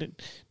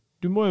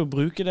du må jo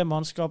bruke det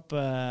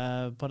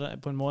mannskapet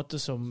på en måte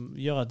som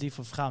gjør at de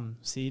får frem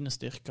sine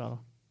styrker.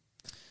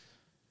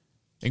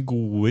 En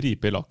god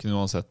ripe I lakken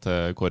uansett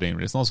Kåre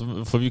Ingebrigtsen. Altså,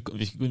 for vi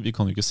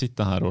kan jo ikke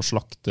sitte her og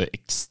slakte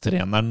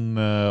ekstreneren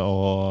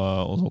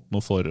og sånt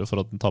noe for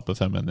at den taper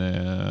 5-1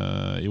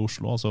 I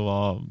Oslo. Altså,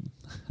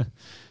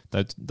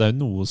 det jo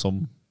noe som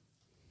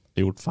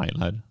gjort feil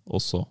her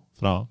også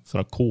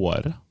fra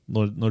Kåre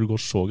når det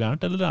går så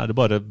gærent, eller det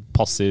bare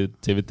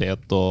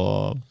passivitet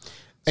og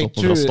sånt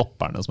fra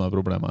stopperne som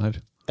problemet her?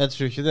 Jeg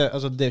tror ikke det.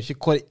 Altså, det jo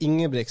ikke Kåre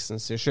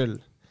Ingebrigtsens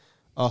skyld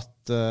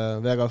at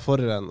Vegard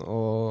Forren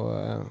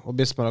og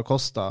Bismar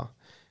Acosta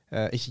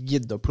ikke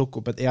gidder å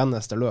plukke opp et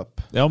eneste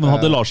løp. Ja, men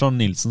hadde Lars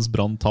Arne Nilsens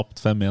Brann tapt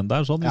 5-1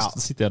 der, så hadde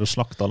vi sitter her og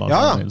slakta Lars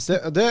Arne Nilsen.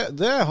 Ja,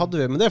 det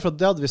hadde vi, men det for at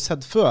det hadde vi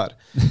sett før.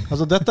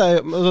 Altså, dette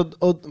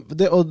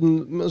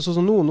sånn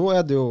som nå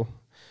det jo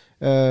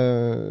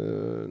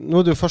nå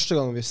det jo første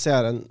gang vi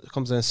ser en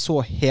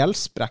så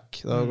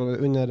helsprekk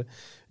under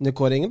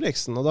Kåre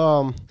Ingebrigtsen, og da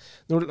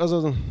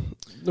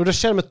når det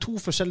skjer med 2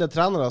 forskjellige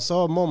trenere,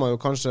 så må man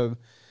jo kanskje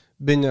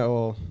begynne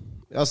å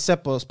se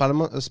på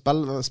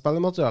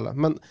spillematerialet,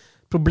 men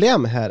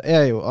problemet her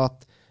jo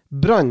at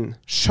Brann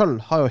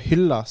selv har jo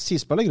hyllet sin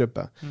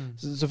spillergruppe.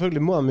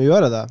 Selvfølgelig må de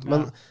gjøre det,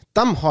 men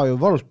de har jo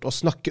valgt å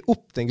snakke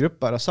opp den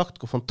gruppa og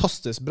sagt hvor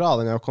fantastisk bra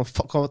den og hvor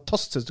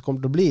fantastisk det kommer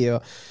til å bli. Og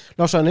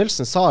Lars Arne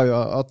Nilsen sa jo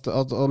at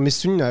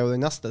misunner jo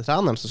den neste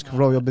treneren som skal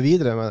få lov å jobbe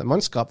videre med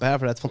mannskapet her,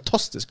 for det et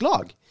fantastisk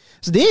lag.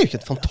 Så det jo ikke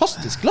et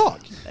fantastisk lag.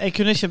 Jeg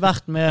kunne ikke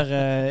vært mer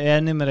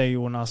enig med deg,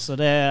 Jonas. Og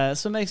det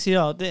som jeg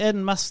sier, det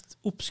den mest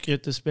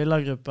oppskrytte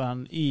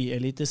spillergruppen I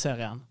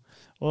Eliteserien.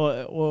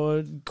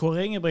 Og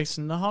Kåre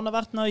Ingebrigtsen, han har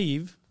vært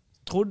naiv,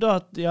 trodde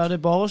at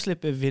det bare å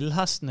slippe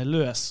villhestene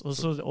løs, og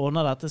så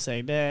ordner dette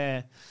seg.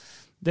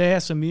 Det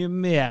så mye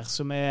mer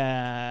som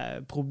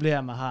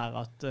problemet her,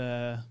 at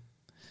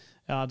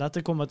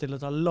dette kommer til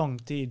å ta lang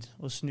tid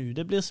å snu.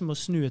 Det blir som å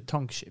snu et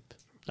tankskip,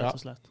 rett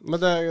og slett.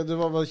 Men det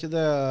var vel ikke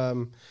det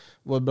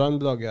vår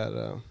brannblogger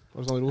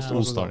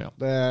Rostad,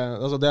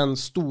 det en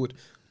stor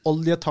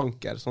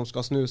oljetanker som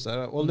skal snu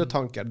seg.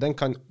 Oljetanker, den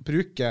kan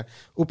bruke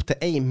opp til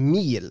 1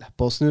 mil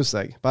på å snu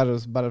seg, bare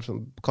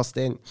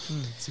kaste inn.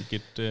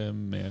 Sikkert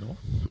mer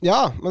også. Ja,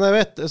 men jeg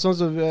vet, sånn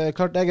som,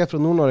 klart jeg fra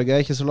Nord-Norge,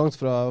 jeg ikke så langt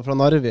fra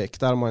Narvik,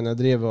 der man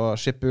driver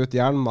og skipper ut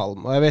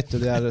jernmalm, og jeg vet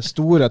jo de her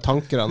store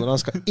tankerne, når de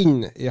skal inn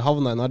I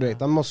havna I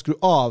Narvik, de må skru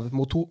av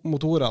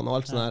motorene og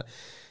alt sånt her,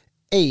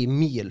 1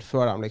 mil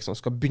før de liksom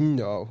skal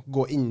begynne å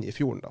gå inn I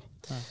fjorden da.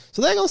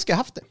 Så det ganske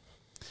heftig.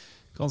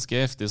 Ganske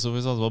heftig, så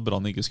hvis det var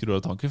Brann ikke skrur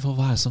av tanken, for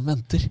hva det som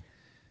venter?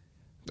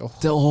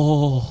 Det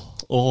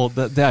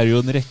jo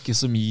en rekke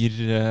som gir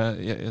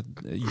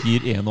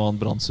en og annen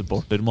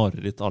Brann-supporter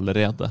mareritt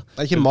allerede.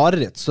 Det ikke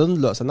mareritt,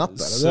 søvnløse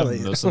netter.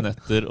 Søvnløse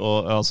netter, og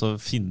altså,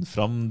 finn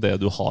fram det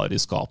du har i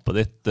skapet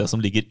ditt, det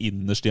som ligger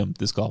innerst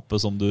gjemt i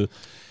skapet, som du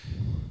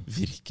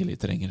virkelig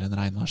trenger en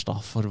regnværsdag.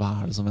 For hva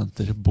det som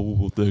venter?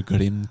 Bodø,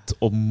 Glimt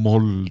og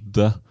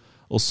Molde,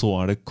 og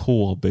så det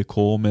KBK,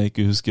 om jeg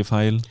ikke husker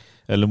feil,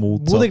 eller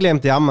motsatt. Bodø,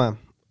 Glimt hjemme,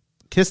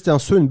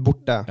 Kristiansund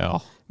borte. Ja.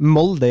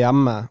 Molde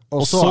hjemme.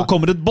 Og så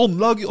kommer et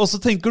båndlag, og så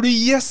tenker du,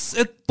 yes,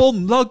 et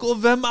båndlag,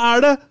 og hvem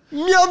det?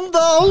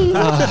 Mjøndalen!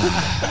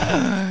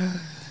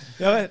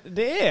 Ja,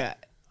 det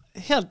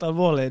helt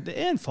alvorlig. Det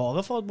en fare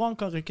for at Brann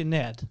kan rykke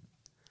ned.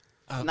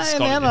 Nei,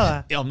 jeg mener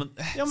det. Ja, men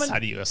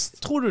seriøst.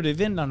 Tror du de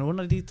vinner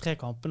noen av de 3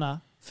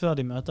 kampene før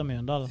de møter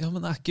Mjøndalen? Ja,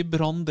 men ikke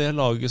Brann det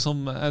laget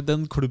som,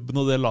 den klubben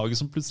og det laget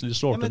som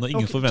plutselig slår til når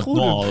ingen forventer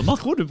noe av dem?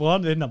 Tror du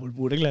Brann vinner mot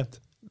Bodø Glimt?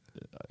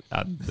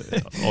 Ja,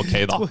 ok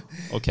da.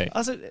 Okay.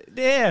 Altså,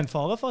 det en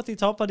fare for at de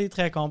taper de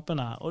 3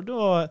 kampene, og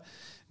da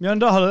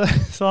Mjøndalen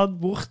satt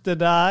borte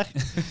der,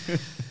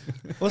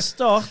 og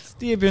Start,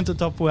 de begynt å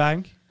ta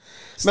poeng.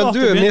 Start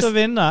begynt å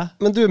vinne.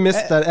 Men du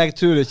mister, jeg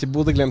tror ikke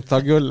Bodø Glimt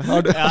tar gull.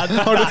 Har du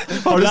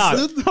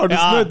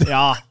snudd?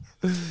 Ja.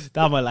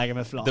 Der må jeg legge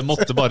meg flat. Det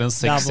måtte bare en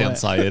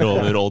 6-1-seier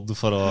over Odd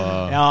for å...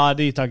 Ja,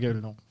 de tar gull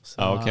nå. Så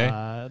ja, okay.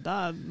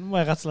 Der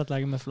må jeg rett og slett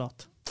legge meg flat.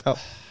 Ja.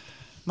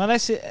 Men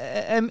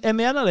jeg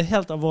mener det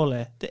helt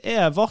alvorlig. Det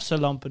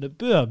varsellampe, det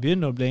bør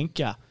begynne å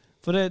blinke.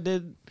 For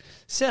det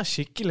ser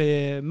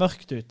skikkelig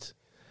mørkt ut.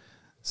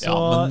 Så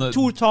ja,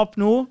 2 tap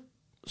nå,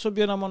 så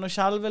begynner man å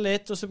skjelve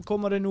litt, og så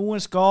kommer det noen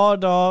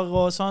skader,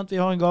 og sant,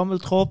 vi har en gammel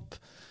tropp.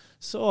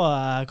 Så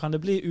kan det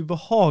bli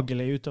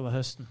ubehagelig utover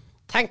høsten.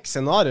 Tenk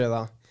scenariet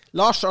da.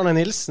 Lars Arne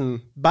Nilsen,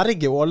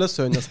 Berge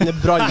Ålesund, og sånn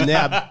brann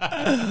ned.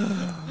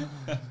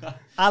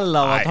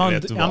 Eller at han,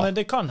 ja, men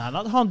det kan hende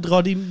at han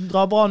drar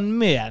Brann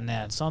med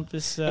ned, sant?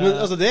 Hvis, men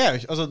altså, det jo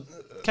ikke... Altså,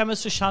 hvem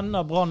som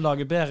kjenner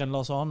Brannlaget bedre enn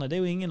Lars Arne? Det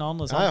jo ingen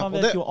andre, sant? Han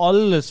vet jo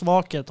alle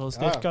svakheter og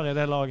styrker i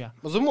det laget.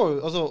 Og så må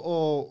vi, altså,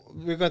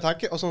 og vi kan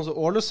tenke, altså,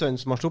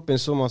 Ålesund som har sluppet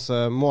inn så masse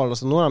mål,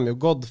 altså, nå har de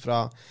jo gått fra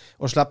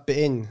å slippe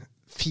inn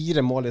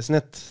 4 mål i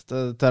snitt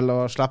til å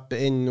slippe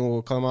inn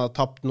noe, kan de ha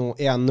tapt noe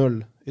 1-0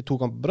 i 2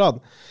 kamper på rad.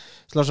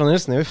 Så Lars Arne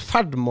Nilsen jo i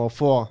ferd med å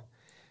få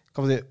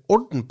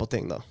orden på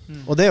ting da.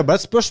 Og det jo bare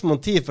et spørsmål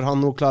om tid for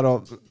han nå klarer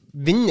å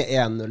vinne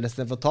 1-0 i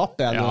stedet for å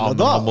tape 1-0. Ja, men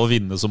han må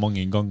vinne så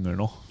mange ganger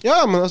nå.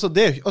 Ja, men altså,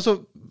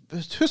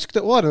 husk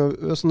det året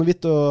altså, når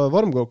Vitt og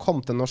Wormgård kom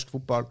til norsk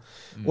fotball.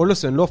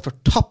 Ålesund lå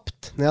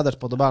fortapt nederst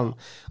på tabellen.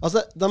 Altså,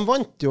 de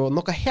vant jo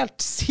noe helt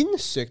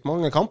sinnssykt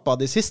mange kamper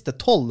de siste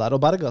 12 der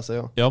og berget seg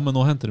jo. Ja, men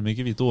nå henter de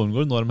ikke Vitt og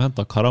Wormgård, nå har de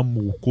hentet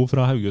Karamoko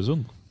fra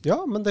Haugesund.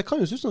 Ja, men det kan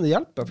jo synes som det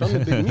hjelper, for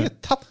de blir mye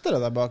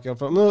tettere der bak.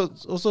 Men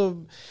også,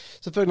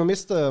 selvfølgelig, nå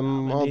mister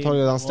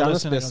antagelig den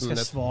stjernespissen litt. De er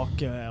ganske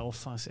svake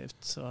offensivt,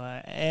 så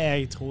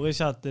jeg tror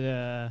ikke at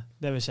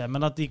det vil skje.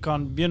 Men at de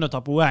kan begynne å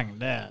ta poeng,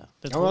 det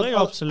tror jeg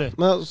absolutt.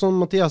 Men som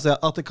Mathias sier,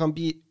 at det kan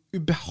bli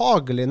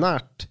ubehagelig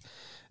nært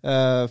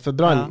for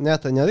Brann ned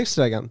til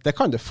nedrykksstreken, det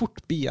kan det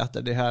fort bli etter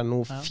de her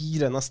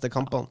 4 neste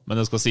kampene. Men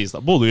det skal sies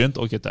da, Bodø Glimt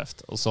og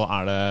Tøft, og så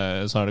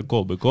det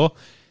KBK.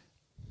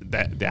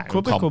 Det jo en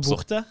KBK kamp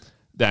borte?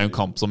 Det jo en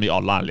kamp som i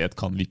all ærlighet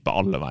kan vippe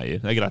alle veier.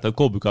 Det greit at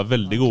KBK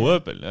veldig gode,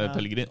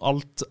 Pellegrin.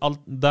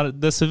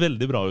 Det ser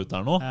veldig bra ut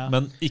der nå,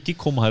 men ikke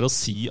kom her og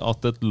si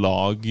at et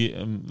lag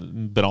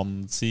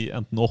Brann, si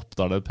enten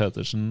Oppdal eller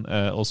Petersen,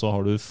 og så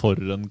har du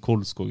Forren,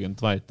 Kolskogen,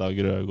 Tveita,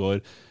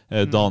 Grøgaard,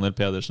 Daniel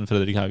Pedersen,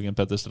 Fredrik Haugen,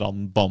 Petter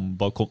Strand,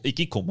 Bamba.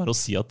 Ikke kom her og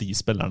si at de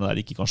spillerne der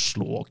ikke kan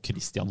slå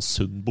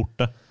Kristiansund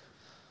borte.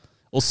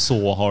 Og så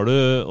har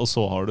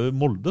du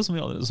Molde,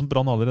 som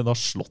Brann allerede har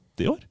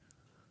slått i år.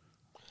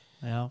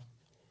 Ja.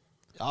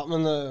 Ja,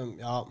 men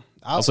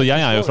altså jeg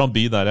jo fra en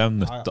by der jeg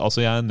nødt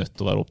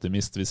til å være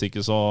optimist. Hvis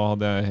ikke så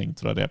hadde jeg hengt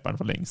fra reperen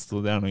for lengst,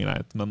 og det noe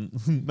greit. Men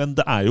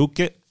det jo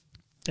ikke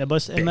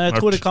men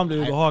jeg tror det kan bli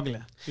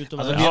ubehagelig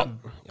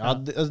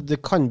det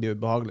kan bli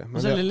ubehagelig.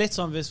 Men så det litt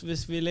sånn,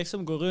 hvis vi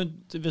liksom går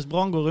rundt, hvis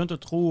Brann går rundt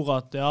og tror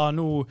at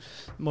nå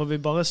må vi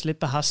bare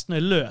slippe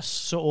hestene løs,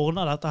 så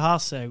ordner dette her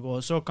seg,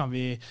 og så kan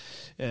vi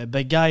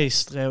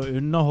begeistre og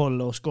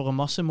underholde og skåre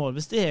masse mål.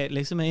 Hvis det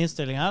liksom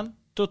innstillingen,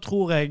 da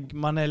tror jeg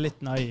man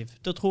litt naiv.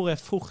 Da tror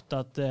jeg fort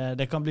at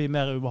det kan bli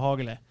mer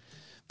ubehagelig.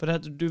 For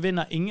du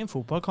vinner ingen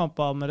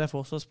fotballkamper med det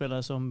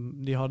forsvarsspillet som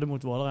de hadde mot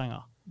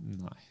Vålerenga.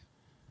 Nei.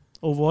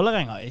 Og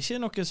Vålerenga ikke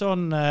noe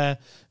sånn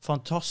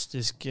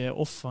fantastisk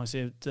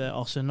offensivt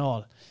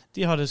arsenal.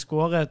 De hadde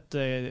skåret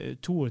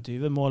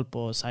 22 mål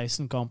på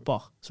 16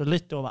 kamper. Så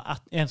litt over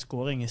en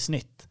skåring i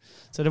snitt.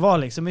 Så det var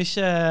liksom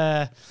ikke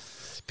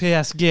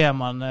PSG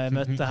man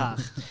møtte her.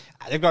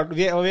 Det klart,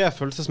 vi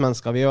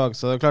følelsesmennesker vi også,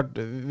 så det klart,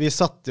 vi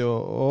satt jo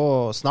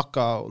og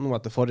snakket nå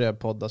etter forrige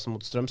podd, altså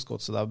mot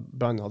Strømsgodset, der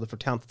Brann hadde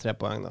fortjent 3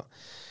 poeng da.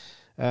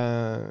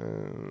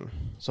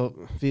 Så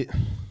de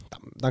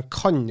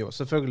kan jo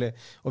selvfølgelig,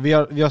 og vi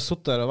har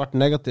suttet der og vært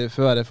negative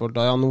før i forhold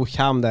til, nå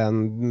kommer det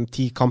en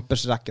 10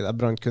 kampersrekke der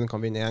Brann kun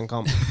kan vinne 1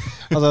 kamp.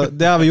 Altså,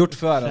 det har vi gjort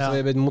før, altså, vi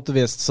har blitt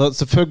motvist. Så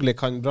selvfølgelig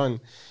kan Brann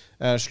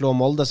slå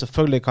Molde,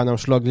 selvfølgelig kan de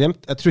slå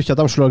Glimt. Jeg tror ikke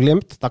at de slår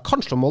Glimt. De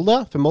kan slå Molde,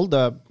 for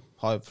Molde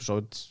har for så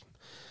vidt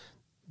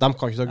de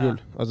kan ikke ta gull.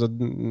 Altså,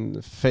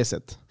 face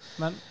it.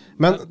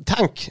 Men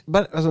tenk,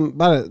 bare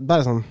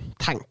sånn,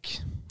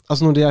 tenk.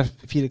 Altså når de er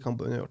 4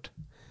 kamper undergjort.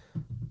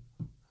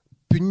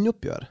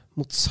 Bunnoppgjør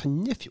mot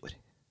Sandefjord.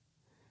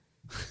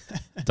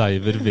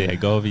 Diver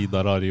Vega og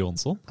Vidar Ari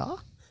Jonsson. Ja,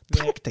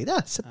 tenk deg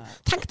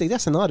det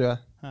scenarioet.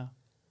 Ja.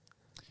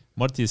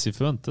 Martisi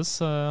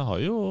Fuentes har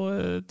jo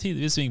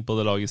tidvis sving på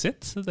det laget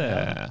sitt. Det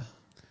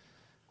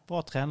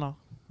Bra trener.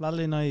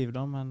 Veldig naiv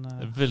da, men...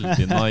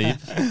 Veldig naiv.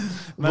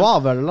 Var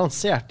vel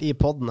lansert i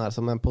podden her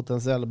som en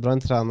potensiell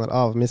branntrener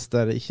av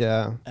Mister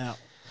ikke... Ja.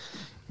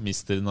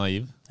 Mister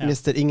naiv. Ja.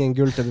 Mister ingen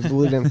gull til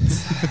Bodø-Glimt.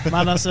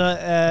 Men altså,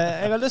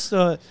 jeg har lyst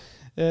til å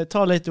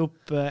ta litt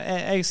opp...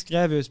 Jeg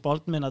skrev jo i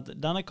spalten min at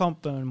denne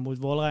kampen mot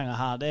Vålerenga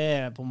her,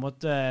 det på en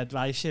måte et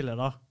veiskille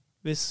da.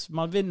 Hvis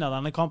man vinner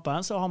denne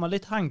kampen, så har man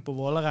litt heng på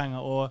Vålerenga,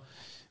 og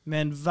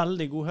med en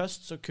veldig god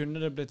høst så kunne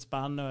det blitt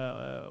spennende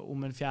om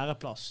en 4.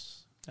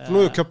 plass. For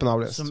nå er jo cupen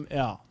avlyst.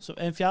 Så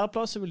en 4.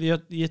 plass ville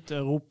gitt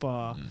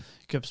Europa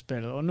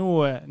cupspill, og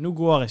nå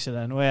går ikke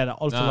det. Nå er det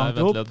alt for langt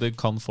opp. Det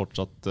kan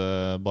fortsatt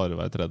bare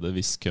være 3.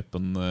 hvis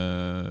cupen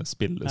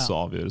spilles og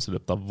avgjøres i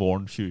løpet av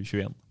våren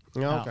 2021.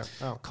 Ja, okay.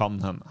 Ja.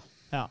 Kan hende.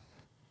 Ja.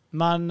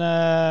 Men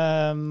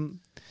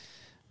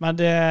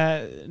det,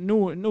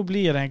 nå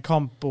blir det en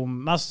kamp om,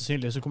 mest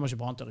sannsynlig så kommer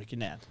ikke Brann til å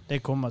rykke ned. Det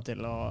kommer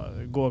til å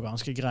gå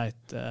ganske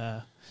greit.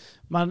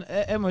 Men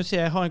jeg må jo si,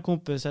 jeg har en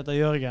kompis som heter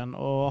Jørgen,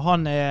 og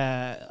han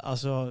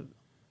altså,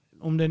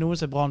 om det er noen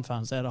som er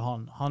Brann-fan, så er det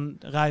han. Han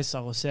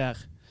reiser og ser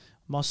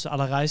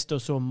reiste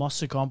og så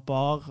masse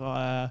kamper.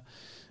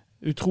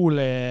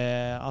 Utrolig,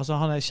 altså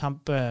han er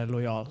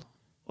kjempelojal.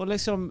 Og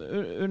liksom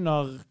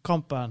under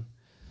kampen,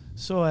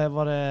 så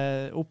var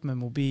det opp med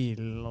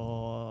mobilen,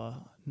 og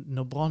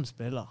når Brann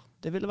spiller.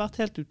 Det ville vært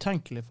helt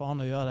utenkelig for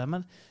han å gjøre det,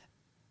 men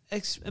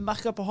jeg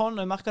merker på han,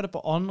 og jeg merker det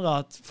på andre,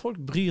 at folk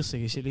bryr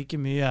seg ikke like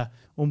mye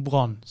om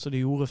Brann som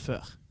de gjorde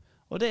før.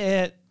 Og det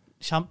er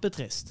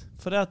kjempetrist.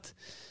 For det at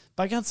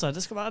bergensere,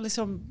 det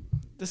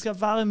skal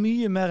være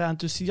mye mer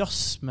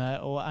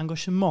entusiasme og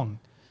engasjement.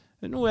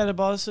 Nå er det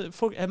bare,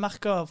 jeg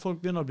merker at folk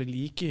begynner å bli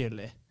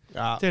likegyldige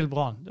til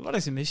Brann. Det var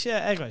liksom ikke,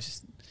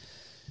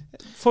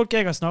 folk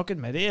jeg har snakket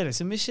med, det er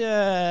liksom ikke,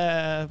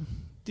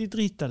 de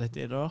driter litt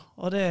i det,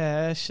 og det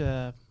er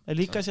ikke... Jeg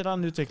liker ikke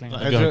den utviklingen.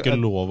 Vi har ikke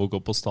lov å gå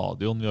på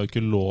stadion. Vi har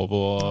ikke lov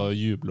å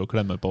juble og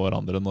klemme på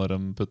hverandre når de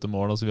putter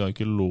mål. Altså, vi har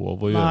ikke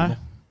lov å gjøre noe.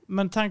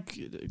 Men tenk,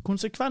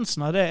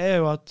 konsekvensen av det er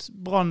jo at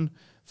Brann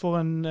får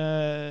en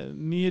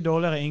mye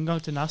dårligere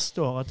inngang til neste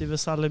år. At de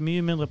vil selge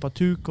mye mindre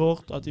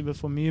partukort, at de vil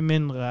få mye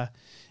mindre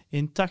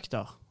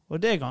inntekter. Og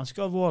det er ganske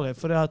alvorlig,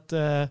 for det at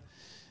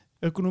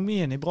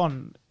økonomien i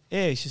Brann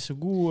er ikke så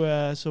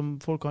god som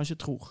folk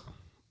kanskje tror.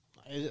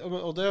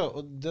 Og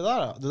det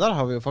der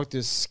har vi jo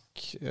faktisk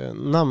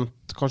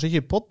nevnt, kanskje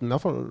ikke i podden, men i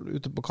hvert fall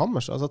ute på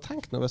kammerset. Altså,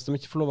 tenk nå hvis de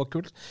ikke får lov å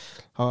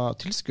ha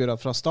tilskuere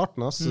fra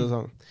starten av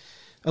sesongen.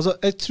 Altså,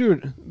 jeg tror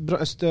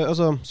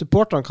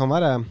supporterne kan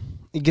være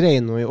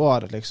grei nå i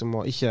år, liksom,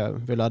 og ikke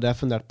vil ha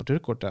refundert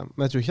parturkortet.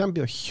 Men jeg tror ikke de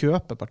blir å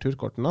kjøpe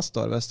parturkortet neste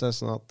år, hvis det er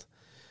sånn at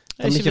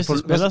ikke hvis de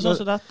spiller sånn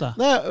som dette.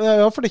 Nei, i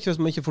hvert fall ikke hvis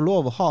man ikke får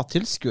lov å ha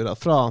tilskuere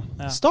fra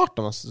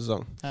starten av neste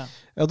sesong.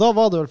 Ja, da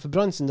var det vel for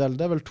Brann sin del,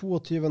 det er vel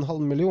 22,5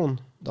 millioner.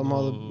 Det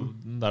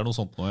er noe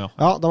sånt nå, ja.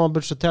 Ja, de har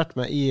budsjettert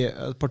med i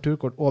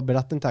parturkort og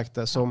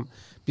billettinntekter som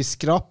blir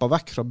skrapet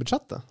vekk fra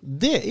budsjettet.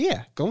 Det er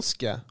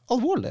ganske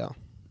alvorlig, ja.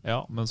 Ja,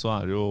 men så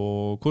er det jo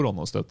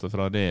koronastøtte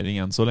fra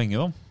regjeringen så lenge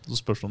da. Så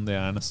spørs om det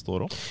er neste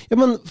år også. Ja,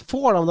 men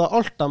får de da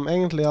alt de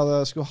egentlig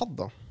skulle hatt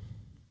da?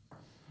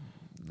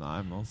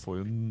 Nei, man får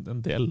jo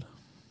en del.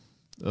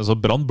 Altså,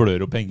 Brann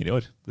blør jo penger i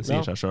år, det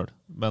sier seg selv.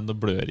 Men det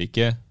blør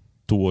ikke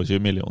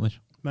 22 millioner.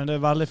 Men det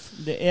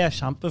er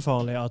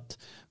kjempefarlig at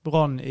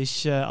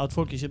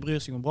folk ikke bryr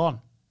seg om Brann.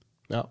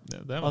 Ja,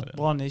 at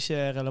Brann ikke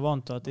er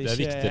relevant, at det ikke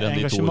er viktigere enn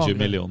de 22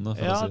 millionene.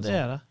 Ja, det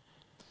er det.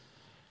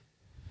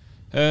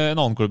 En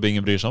annen klubb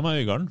ingen bryr seg om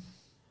er Øygarden.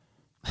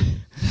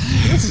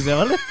 Jeg synes det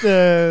var litt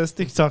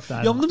stygt sagt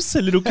der. Ja, men de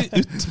selger jo ikke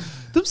ut.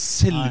 De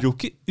selger jo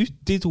ikke ut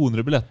de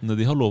 200 billettene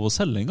de har lov å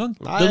selge en gang.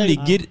 De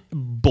ligger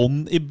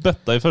bånd i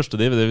bøtta i første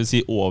div, det vil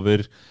si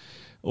over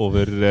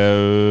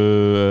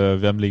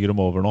hvem ligger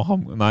de over nå?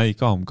 Nei,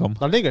 ikke HamKam.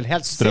 De ligger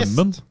helt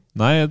Strømmen. Sist.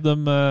 Nei,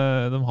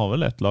 de har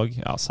vel ett lag.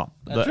 Ja, sant.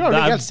 Jeg tror de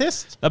ligger helt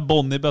sist. Det er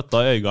bånd i bøtta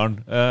i Øygarden.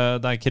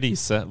 Det er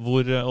krise.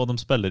 Og de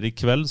spiller i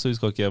kveld, så vi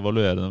skal ikke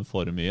evaluere dem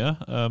for mye.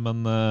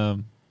 Men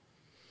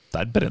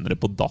der brenner det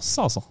på dass,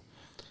 altså.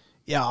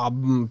 Ja,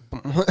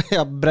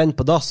 brenn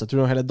på dass. Jeg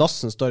tror hele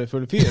dassen står i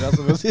full fyr,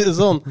 altså, for å si det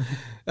sånn.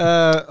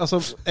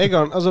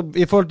 Øygarden,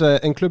 i forhold til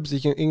en klubb som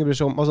ingen bryr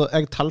seg om,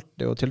 jeg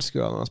telte jo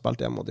tilskuere når jeg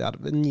spilte hjemme mot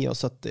Jerv,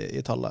 79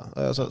 i tallet,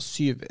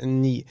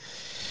 7-9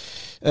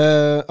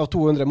 av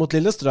 200 mot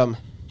Lillestrøm.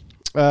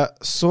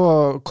 Så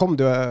kom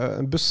det jo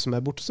en buss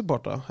med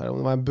bortesupporter, eller om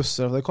det var en buss,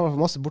 det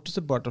kom masse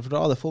bortesupporter, for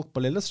da hadde folk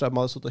på Lillestrøm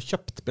hadde stått og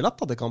kjøpt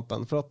billetter til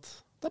kampen, for at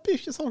det blir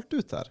ikke solgt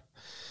ut her.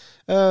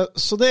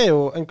 Så det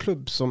jo en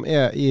klubb som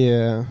I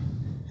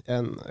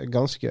en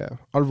ganske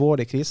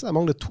alvorlig krise. Det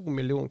mangler 2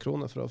 millioner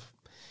kroner for å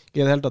I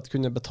det hele tatt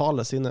kunne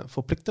betale sine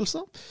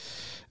forpliktelser.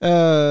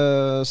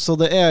 Så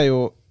det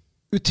jo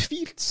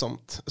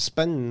utvilsomt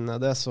spennende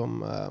det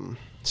som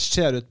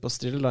skjer ut på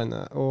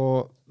Strillelandet.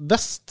 Og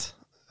hvis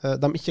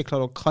de ikke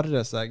klarer å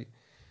karre seg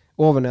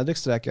over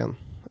nedrykksstreken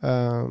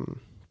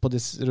på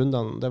disse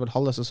rundene, det vel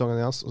halve sesongen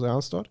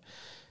gjenstår,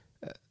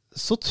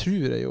 så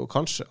tror jeg jo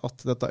kanskje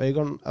at dette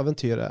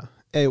Øygarden-eventyret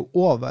jo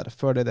over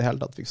før det I det hele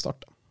tatt fikk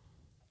starte.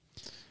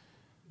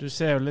 Du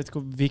ser jo litt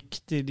hvor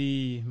viktig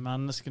de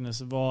menneskene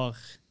som var,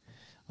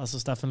 altså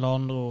Steffen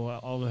Landro,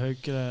 Arve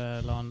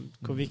Haukeland,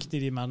 hvor viktig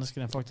de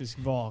menneskene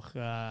faktisk var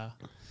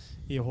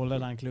I å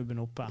holde den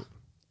klubben oppe.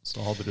 Så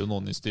hadde du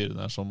noen I styret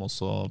der som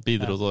også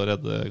bidro til å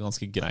redde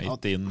ganske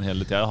greit inn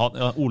hele tiden.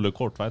 Ole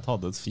Kortveit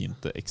hadde et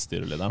fint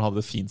eksstyreleder. Han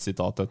hadde et fint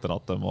sitat etter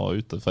at de var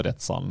ute for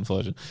rettssalen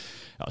for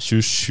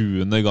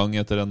 27. gang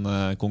etter en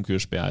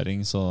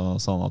konkursbegjæring, så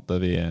sa han at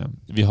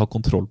vi har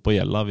kontroll på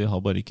gjelda, vi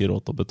har bare ikke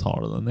råd til å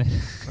betale den I.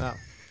 Ja.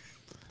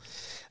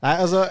 Nei,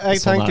 altså,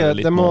 jeg sånn tenker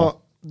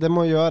det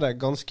må gjøre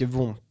ganske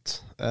vondt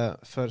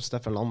for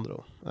Steffen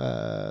Landro,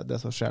 det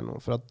som skjer nå,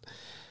 for at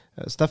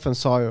Steffen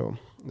sa jo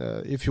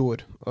I fjor,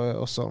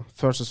 også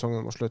før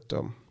sesongen var slutt,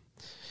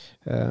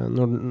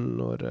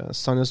 når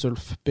Sandnes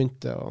Ulf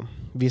begynte å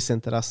vise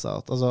interesse,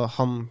 at altså,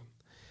 han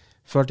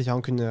følte ikke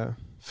han kunne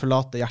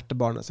forlate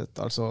hjertebarnet sitt,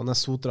 altså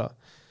Nessotra,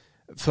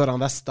 før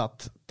han visste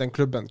at den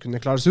klubben kunne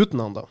klares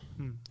uten han da.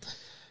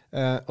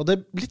 Og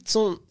det litt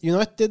sånn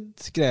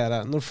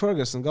United-greier, når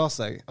Ferguson ga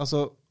seg,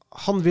 altså,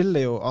 han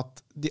ville jo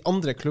at de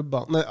andre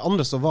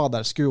andre som var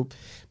der skulle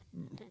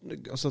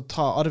altså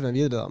ta arven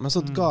videre da. Men så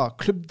ga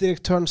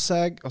klubbdirektøren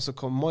seg, og så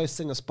kom Moyes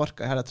inn og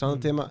sparket I hele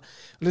trenerteamet.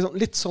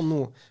 Litt sånn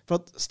nå, for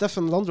at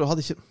Steffen Landro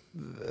hadde ikke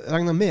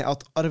regnet med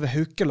at Arve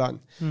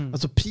Haukeland,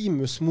 altså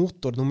primus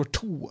motor nummer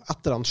 2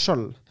 etter han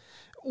selv,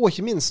 og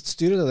ikke minst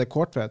styreleder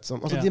Kortveit,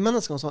 altså de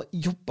menneskene som har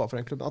jobbet for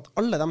den klubben, at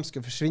alle dem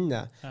skulle forsvinne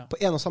på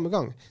en og samme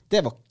gang,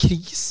 det var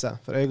krise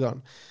for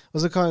Øygarden.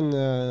 Og så kan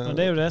Men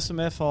det jo det som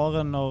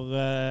faren når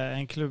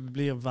en klubb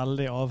blir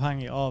veldig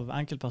avhengig av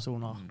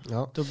enkeltpersoner.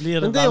 Ja. Da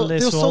blir det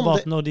veldig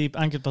sårbart når de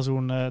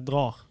enkeltpersonene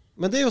drar.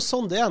 Men det jo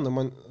sånn det når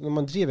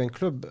man driver en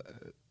klubb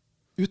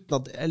uten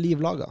at det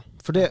livlaget.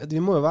 For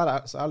vi må jo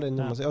være så ærlige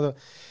når man sier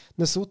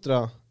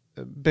Nessotra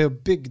ble jo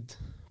bygd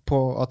på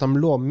at de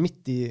lå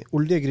midt I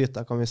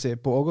oljegryta, kan vi si,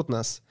 på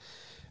Ågotnes.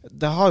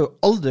 Det har jo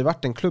aldri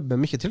vært en klubb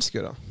med mye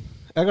tilskuere.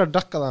 Jeg har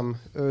dekket dem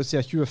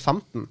siden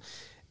 2015.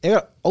 Jeg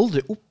har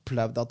aldri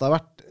opplevd at det har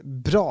vært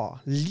bra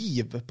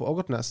liv på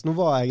Ågotnes. Nå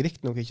var jeg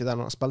riktig nok ikke der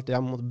når jeg spilte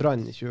hjemme mot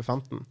Brann I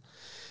 2015.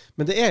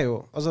 Men det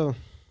jo, altså...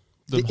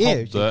 De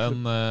hadde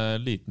en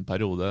liten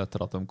periode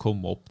etter at de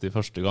kom opp de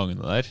første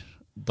gangene der.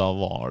 Da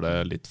var det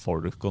litt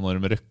folk, og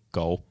når de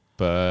røkka opp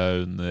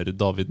under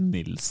David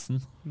Nilsen,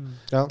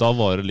 da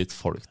var det litt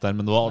folk der,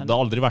 men det har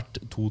aldri vært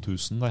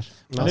 2000 der.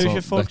 Men det jo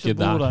ikke folk som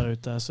bor der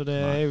ute, så det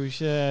jo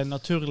ikke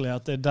naturlig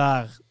at det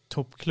der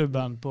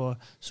toppklubben på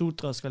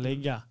Sotra skal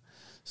ligge.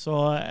 Så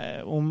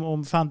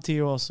om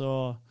 5-10 år så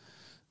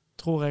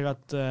tror jeg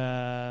at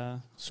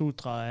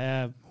Sotra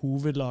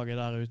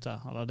hovedlaget der ute,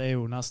 eller det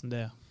jo nesten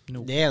det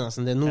nå. Det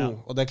nesten det nå,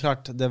 og det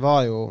klart,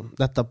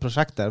 dette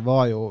prosjektet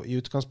var jo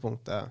I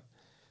utgangspunktet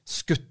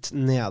skutt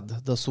ned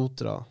da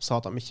Sotra sa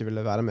at de ikke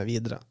ville være med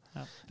videre.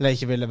 Eller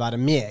ikke ville være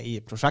med I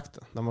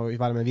prosjektet. De må jo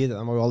være med videre,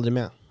 de var jo aldri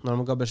med. Når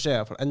de ga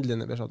beskjed, for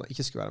endelig beskjed at de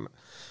ikke skulle være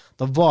med.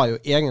 Da var jo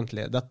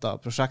egentlig dette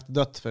prosjektet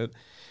dødt, for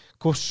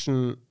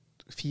hvordan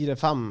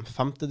 4-5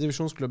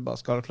 femtedivisjonsklubber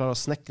skal klare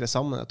å snekre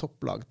sammen et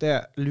topplag, det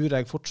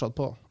lurer jeg fortsatt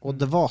på. Og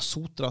det var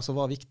Sotra som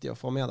var viktig å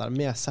få med der,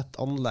 med sett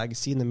anlegg,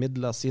 sine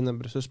midler, sine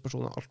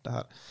ressurspersoner, alt det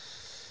her.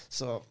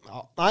 Så,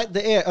 ja, nei,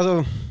 det altså,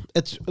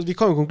 vi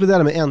kan jo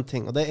konkludere med en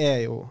ting, og det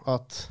jo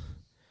at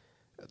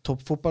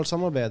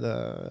toppfotballsamarbeidet,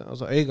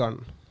 altså Øygarden,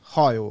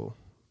 har jo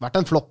vært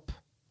en flopp.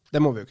 Det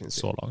må vi jo kunne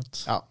si. Så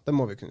langt. Ja, det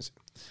må vi kunne si.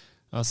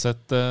 Jeg har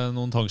sett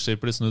noen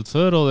tankskip bli snudd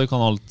før, og det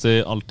kan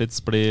alltid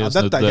bli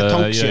snudd dette ikke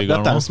tankskip,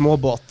 dette en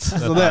småbåt.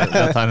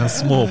 Dette en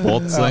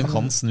småbåt, så den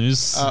kan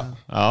snus.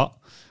 Ja.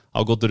 Jeg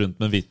har gått rundt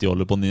med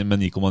Vittiolje med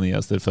 9,9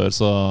 hester før,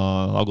 så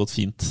det har gått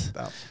fint.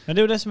 Ja. Men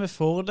det jo det som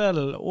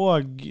fordelen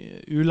og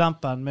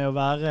ulempen med å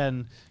være en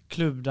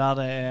klubb der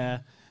det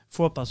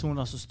få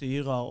personer som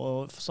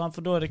styrer,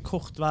 for da det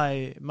kort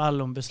vei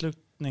mellom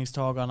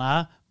beslutningstagerne.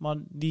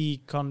 De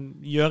kan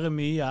gjøre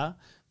mye,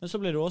 men så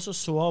blir du også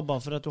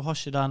sårbar, for at du har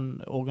ikke den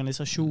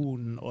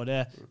organisasjonen og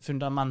det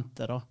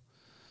fundamentet da,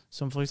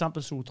 som for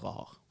eksempel Sotra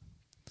har.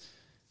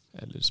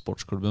 Eller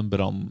sportsklubben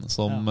Brann,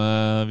 som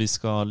vi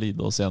skal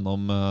lide oss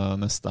gjennom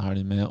neste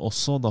helg med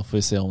også. Da får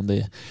vi se om de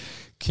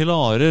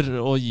klarer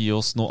å gi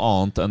oss noe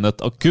annet enn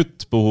et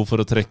akutt behov for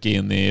å trekke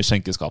inn I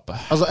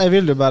skjenkeskapet. Altså, jeg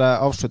vil jo bare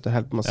avslutte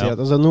helt med å si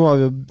at altså, nå har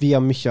vi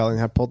mye av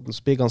denne podden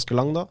som blir ganske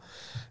lang da,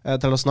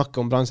 til å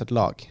snakke om Brann sitt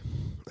lag.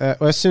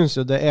 Og jeg synes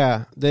jo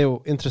det jo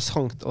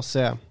interessant å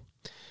se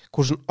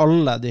hvordan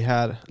alle de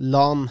her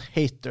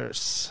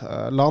LAN-haters,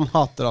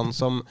 LAN-haterne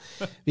som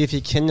vi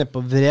fikk kjenne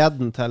på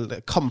vreden til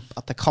kamp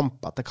etter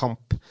kamp etter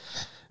kamp,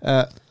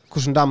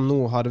 hvordan de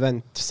nå har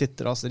vendt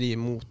sitt raseri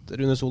mot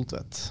Rune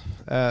Soltvedt.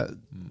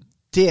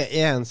 Det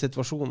en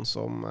situasjon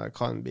som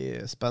kan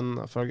bli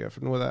spennende å følge,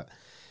 for nå det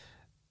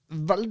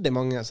veldig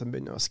mange som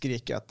begynner å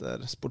skrike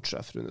etter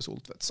sportssjef Rune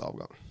Soltvedts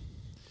avgang.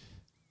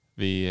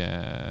 Vi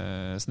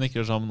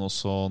snikker sammen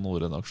også noe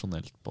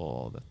redaksjonelt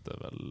på dette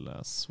vel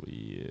as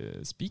we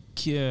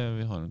speak.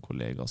 Vi har en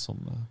kollega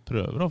som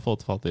prøver å få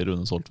fatt i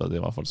Rune Soltvedt,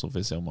 i hvert fall så får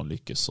vi se om han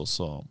lykkes, og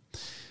så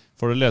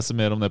får du lese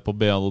mer om det på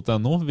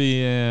ba.no. Vi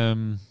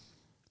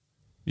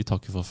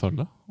takker for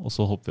følge, og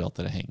så håper vi at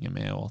dere henger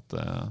med, og at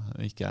det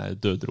ikke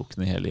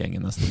døddrukne hele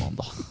gjengen neste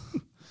mandag.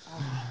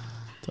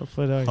 Takk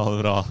for i dag. Ha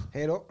det bra.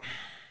 Hei da.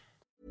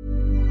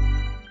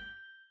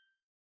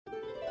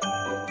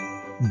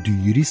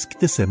 Dyrisk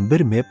desember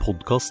med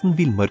podcasten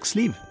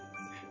Villmarksliv.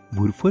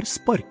 Hvorfor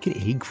sparker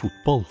elg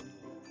fotball?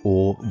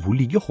 Og hvor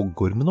ligger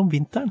hoggormen om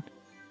vinteren?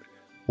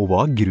 Og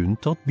hva grunnen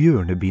til at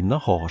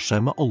bjørnebinna har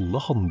seg med alle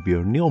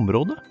hannbjørnene i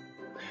området?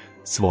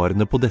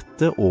 Svarene på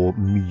dette og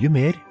mye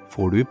mer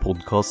får du i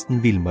podcasten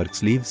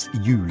Villmarkslivs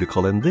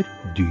julekalender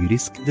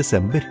Dyrisk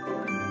desember,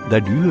 der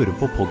du hører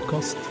på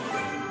podcast.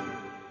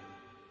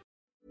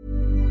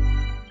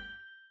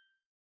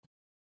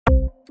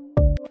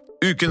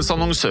 Ukens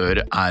annonsør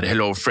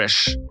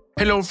HelloFresh.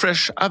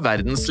 HelloFresh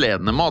verdens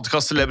ledende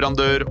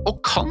matkasseleverandør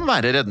og kan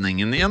være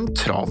redningen i en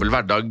travel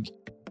hverdag.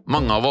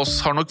 Mange av oss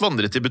har nok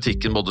vandret i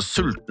butikken både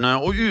sultne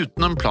og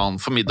uten en plan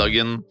for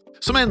middagen,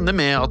 som ender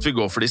med at vi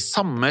går for de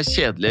samme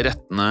kjedelige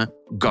rettene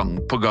gang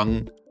på gang.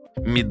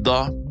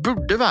 Middag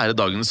burde være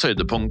dagens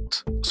høydepunkt.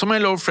 Som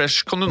HelloFresh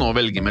kan du nå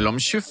velge mellom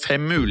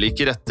 25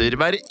 ulike retter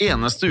hver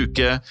eneste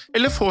uke,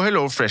 eller få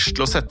HelloFresh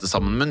til å sette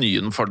sammen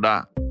menyen for deg.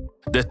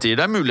 Dette gir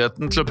deg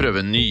muligheten til å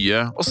prøve nye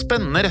og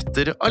spennende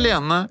retter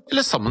alene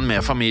eller sammen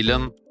med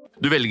familien.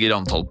 Du velger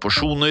antall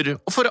porsjoner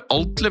og får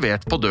alt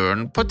levert på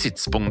døren på et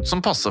tidspunkt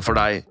som passer for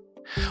deg.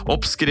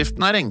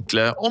 Oppskriftene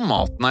enkle og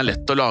maten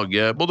lett å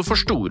lage både for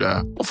store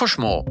og for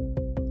små.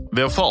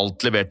 Ved å få alt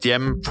levert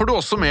hjem får du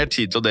også mer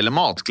tid til å dele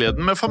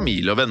matgleden med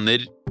familie og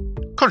venner.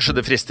 Kanskje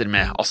det frister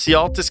med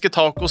asiatiske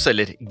tacos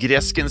eller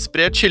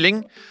greskinspirert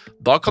kylling?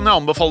 Da kan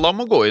jeg anbefale deg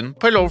om å gå inn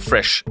på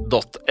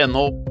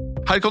hellofresh.no.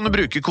 Her kan du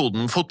bruke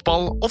koden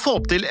fotball og få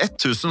opp til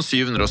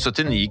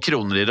 1779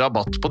 kroner i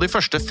rabatt på de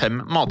første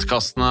 5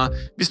 matkastene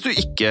hvis du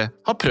ikke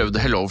har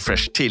prøvd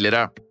HelloFresh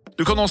tidligere.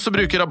 Du kan også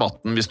bruke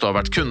rabatten hvis du har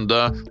vært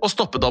kunde og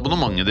stoppet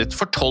abonnementet ditt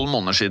for 12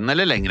 måneder siden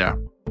eller lengre.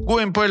 Gå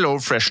inn på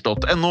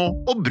hellofresh.no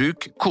og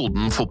bruk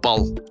koden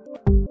fotball.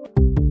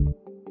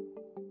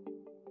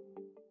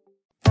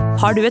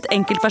 Har du et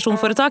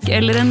enkeltpersonforetak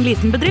eller en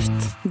liten bedrift?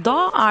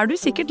 Da du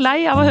sikkert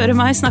lei av å høre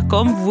meg snakke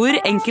om hvor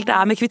enkelt det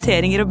med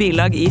kvitteringer og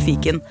bilag i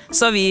Fiken.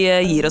 Så vi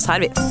gir oss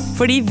her, vi.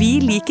 Fordi vi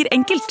liker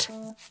enkelt.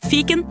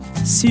 Fiken,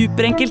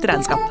 superenkelt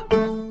regnskap.